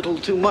this a little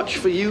too much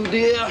for you,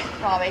 dear?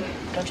 Robbie,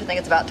 don't you think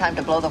it's about time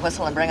to blow the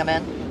whistle and bring them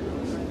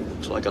in?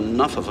 Looks like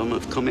enough of them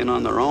have come in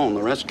on their own.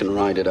 The rest can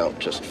ride it out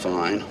just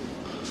fine.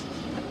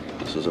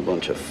 This is a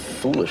bunch of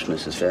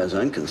foolishness as far as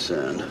I'm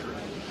concerned.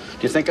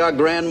 Do you think our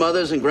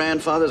grandmothers and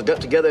grandfathers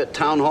got together at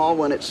town hall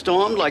when it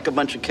stormed like a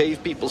bunch of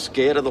cave people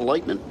scared of the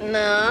lightning?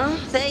 No,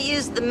 they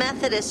used the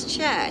Methodist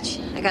Church.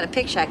 I got a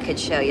picture I could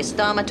show you,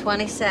 Stormer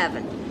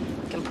 27.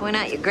 Can point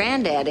out your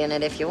granddad in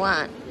it if you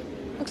want.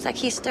 Looks like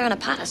he's stirring a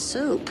pot of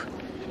soup.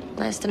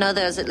 Nice to know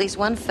there's at least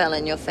one fella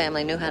in your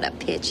family knew how to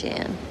pitch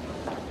in.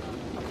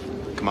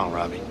 Come on,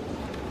 Robbie.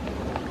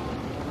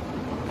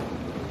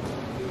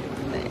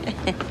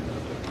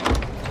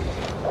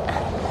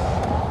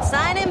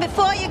 Sign in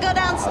before you go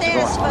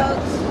downstairs,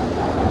 folks.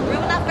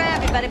 Room enough for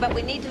everybody, but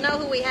we need to know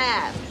who we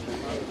have.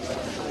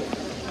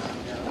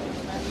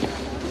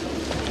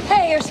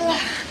 Hey, Ursula.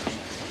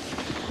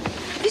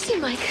 Have you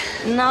seen Mike?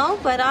 No,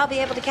 but I'll be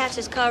able to catch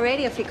his car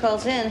radio if he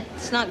calls in.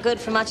 It's not good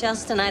for much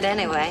else tonight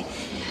anyway.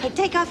 Hey,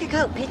 take off your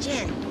coat, pitch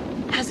in.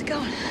 How's it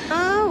going?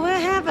 Oh, we're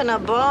having a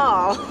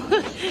ball.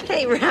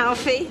 Hey,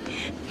 Ralphie.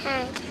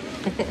 Hi.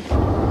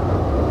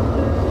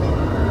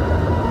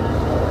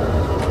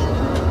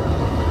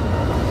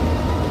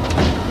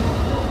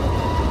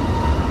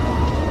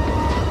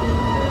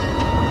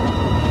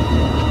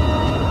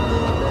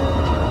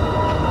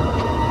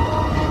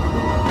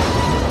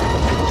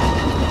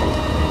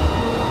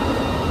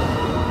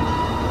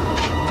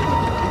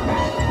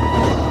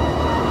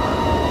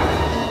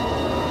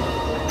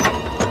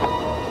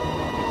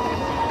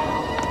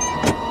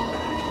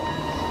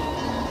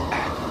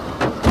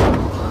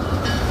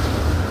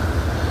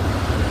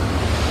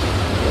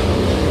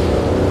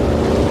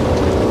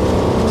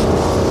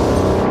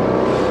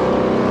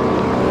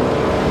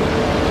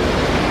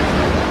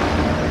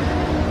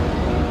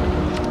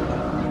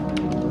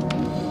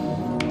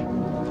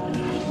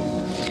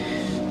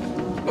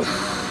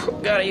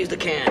 Gotta use the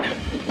can.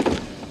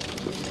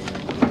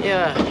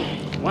 Yeah,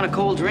 want a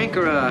cold drink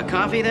or a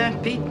coffee there,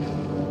 Pete?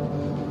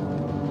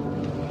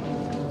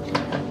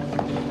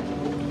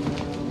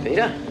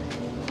 Peter?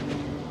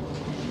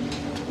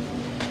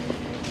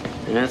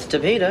 That's to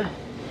Peter.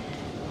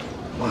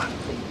 What?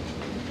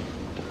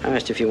 I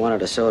asked if you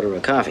wanted a soda or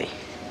a coffee.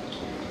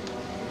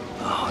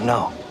 Oh,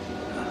 no.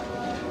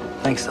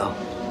 Thanks, though.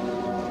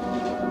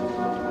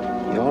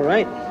 You all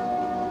right?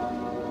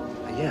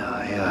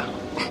 Yeah,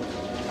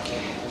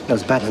 I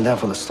was battling down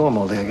from the storm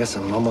all day. I guess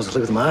I'm almost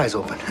asleep with my eyes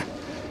open.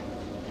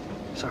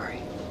 Sorry.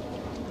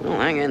 Well,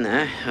 hang in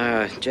there.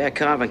 Jack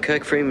Cobb and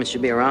Kirk Freeman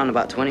should be around in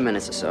about 20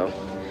 minutes or so.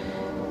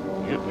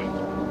 Yep.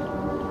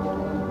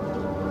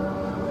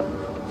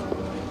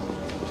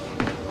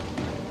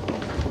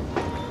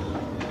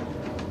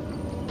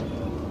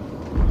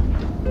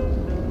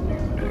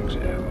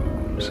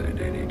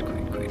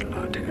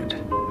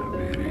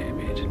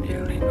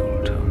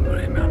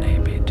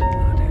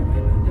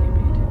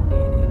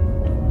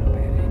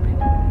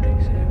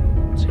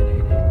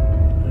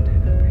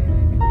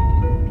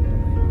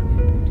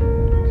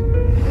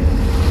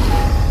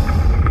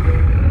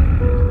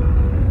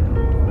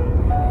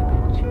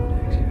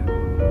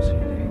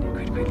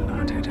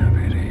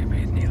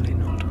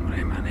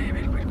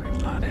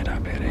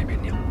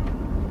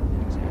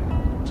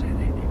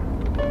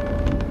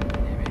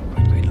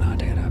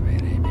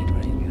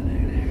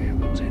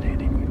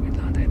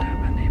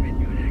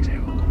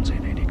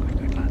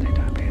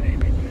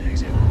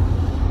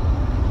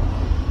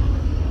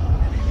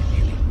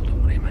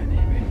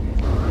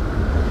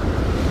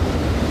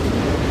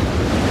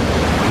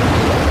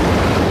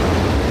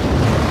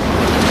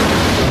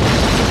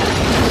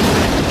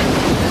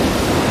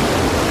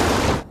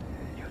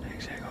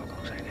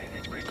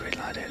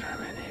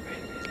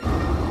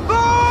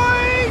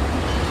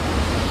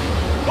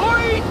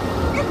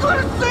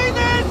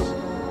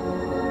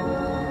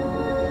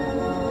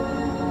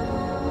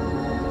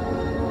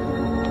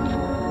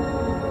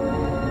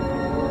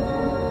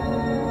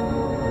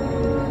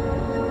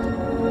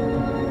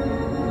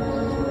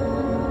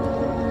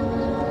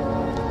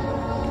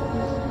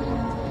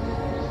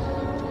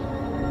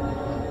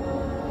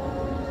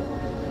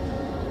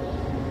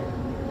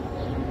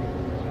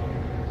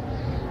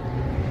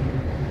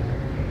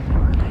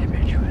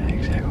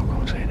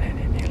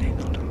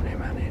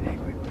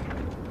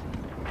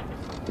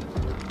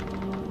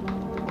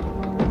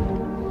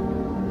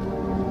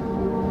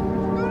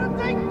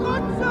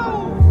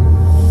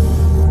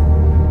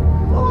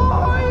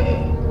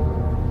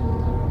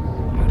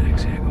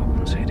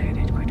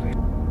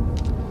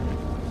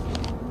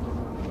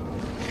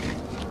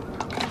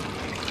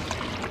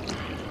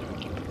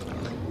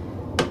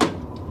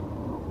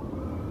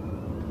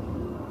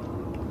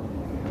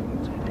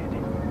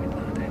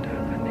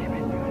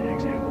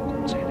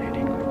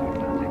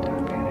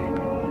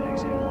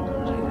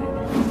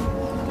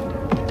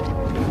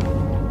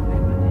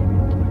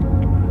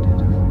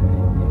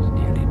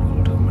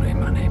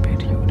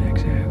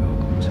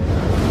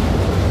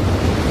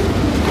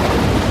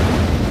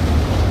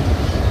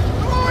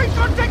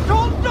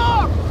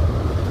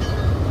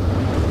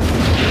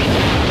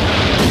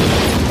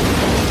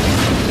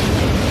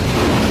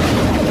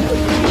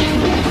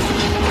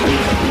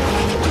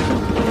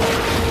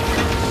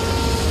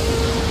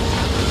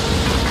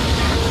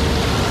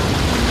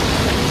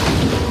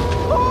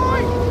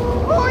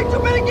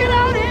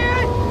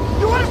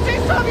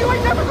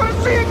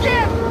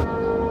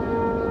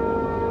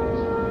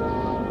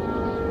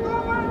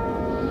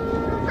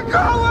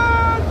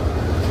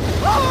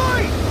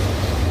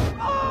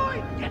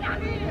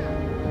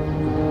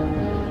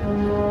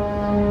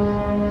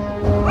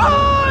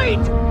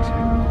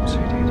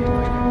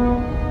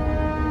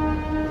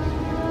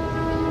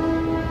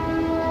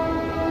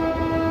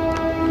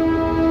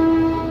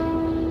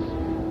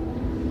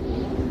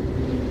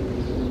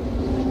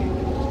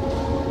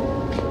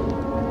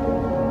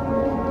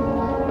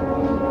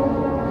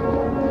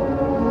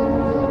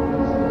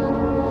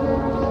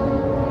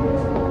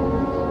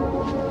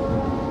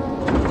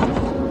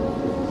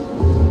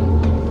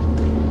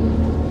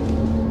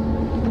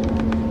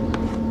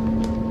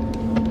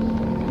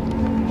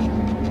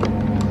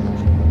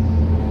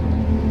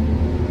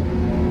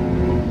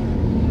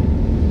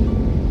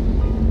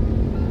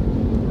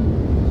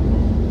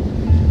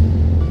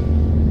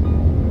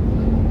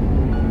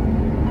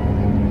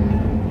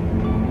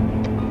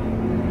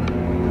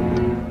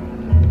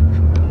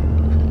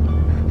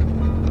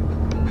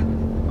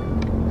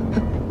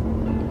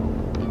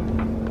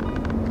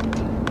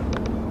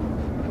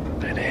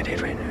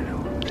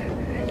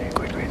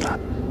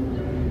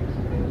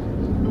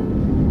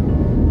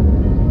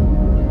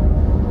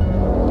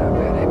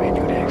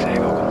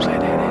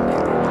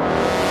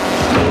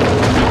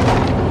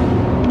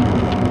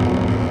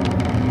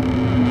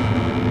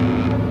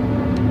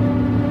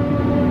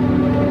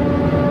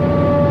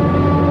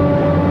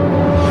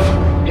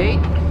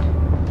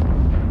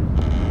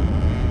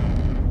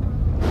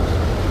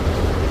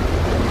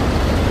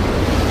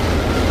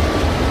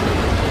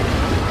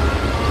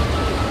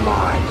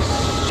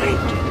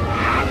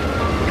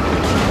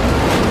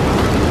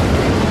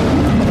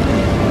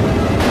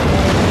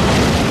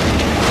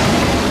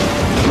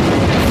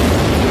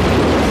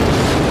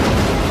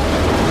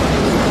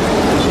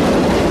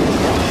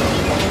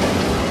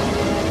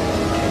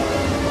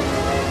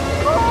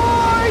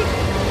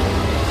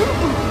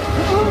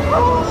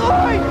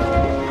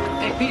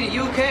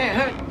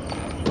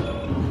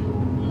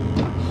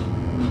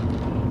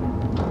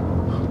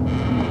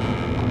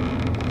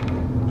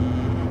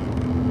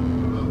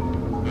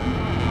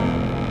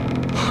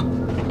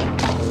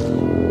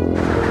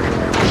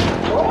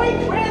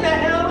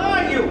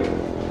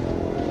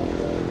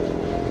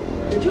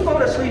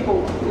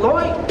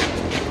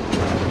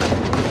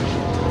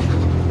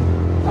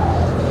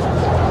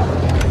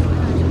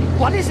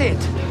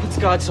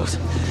 God sauce.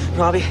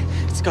 Robbie,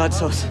 it's God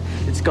sauce.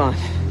 It's gone.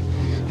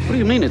 What do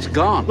you mean it's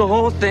gone? The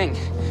whole thing.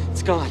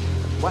 It's gone.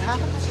 What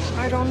happened?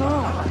 I don't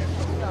know.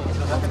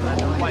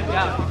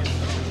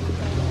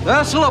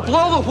 Ursula,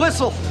 blow the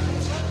whistle.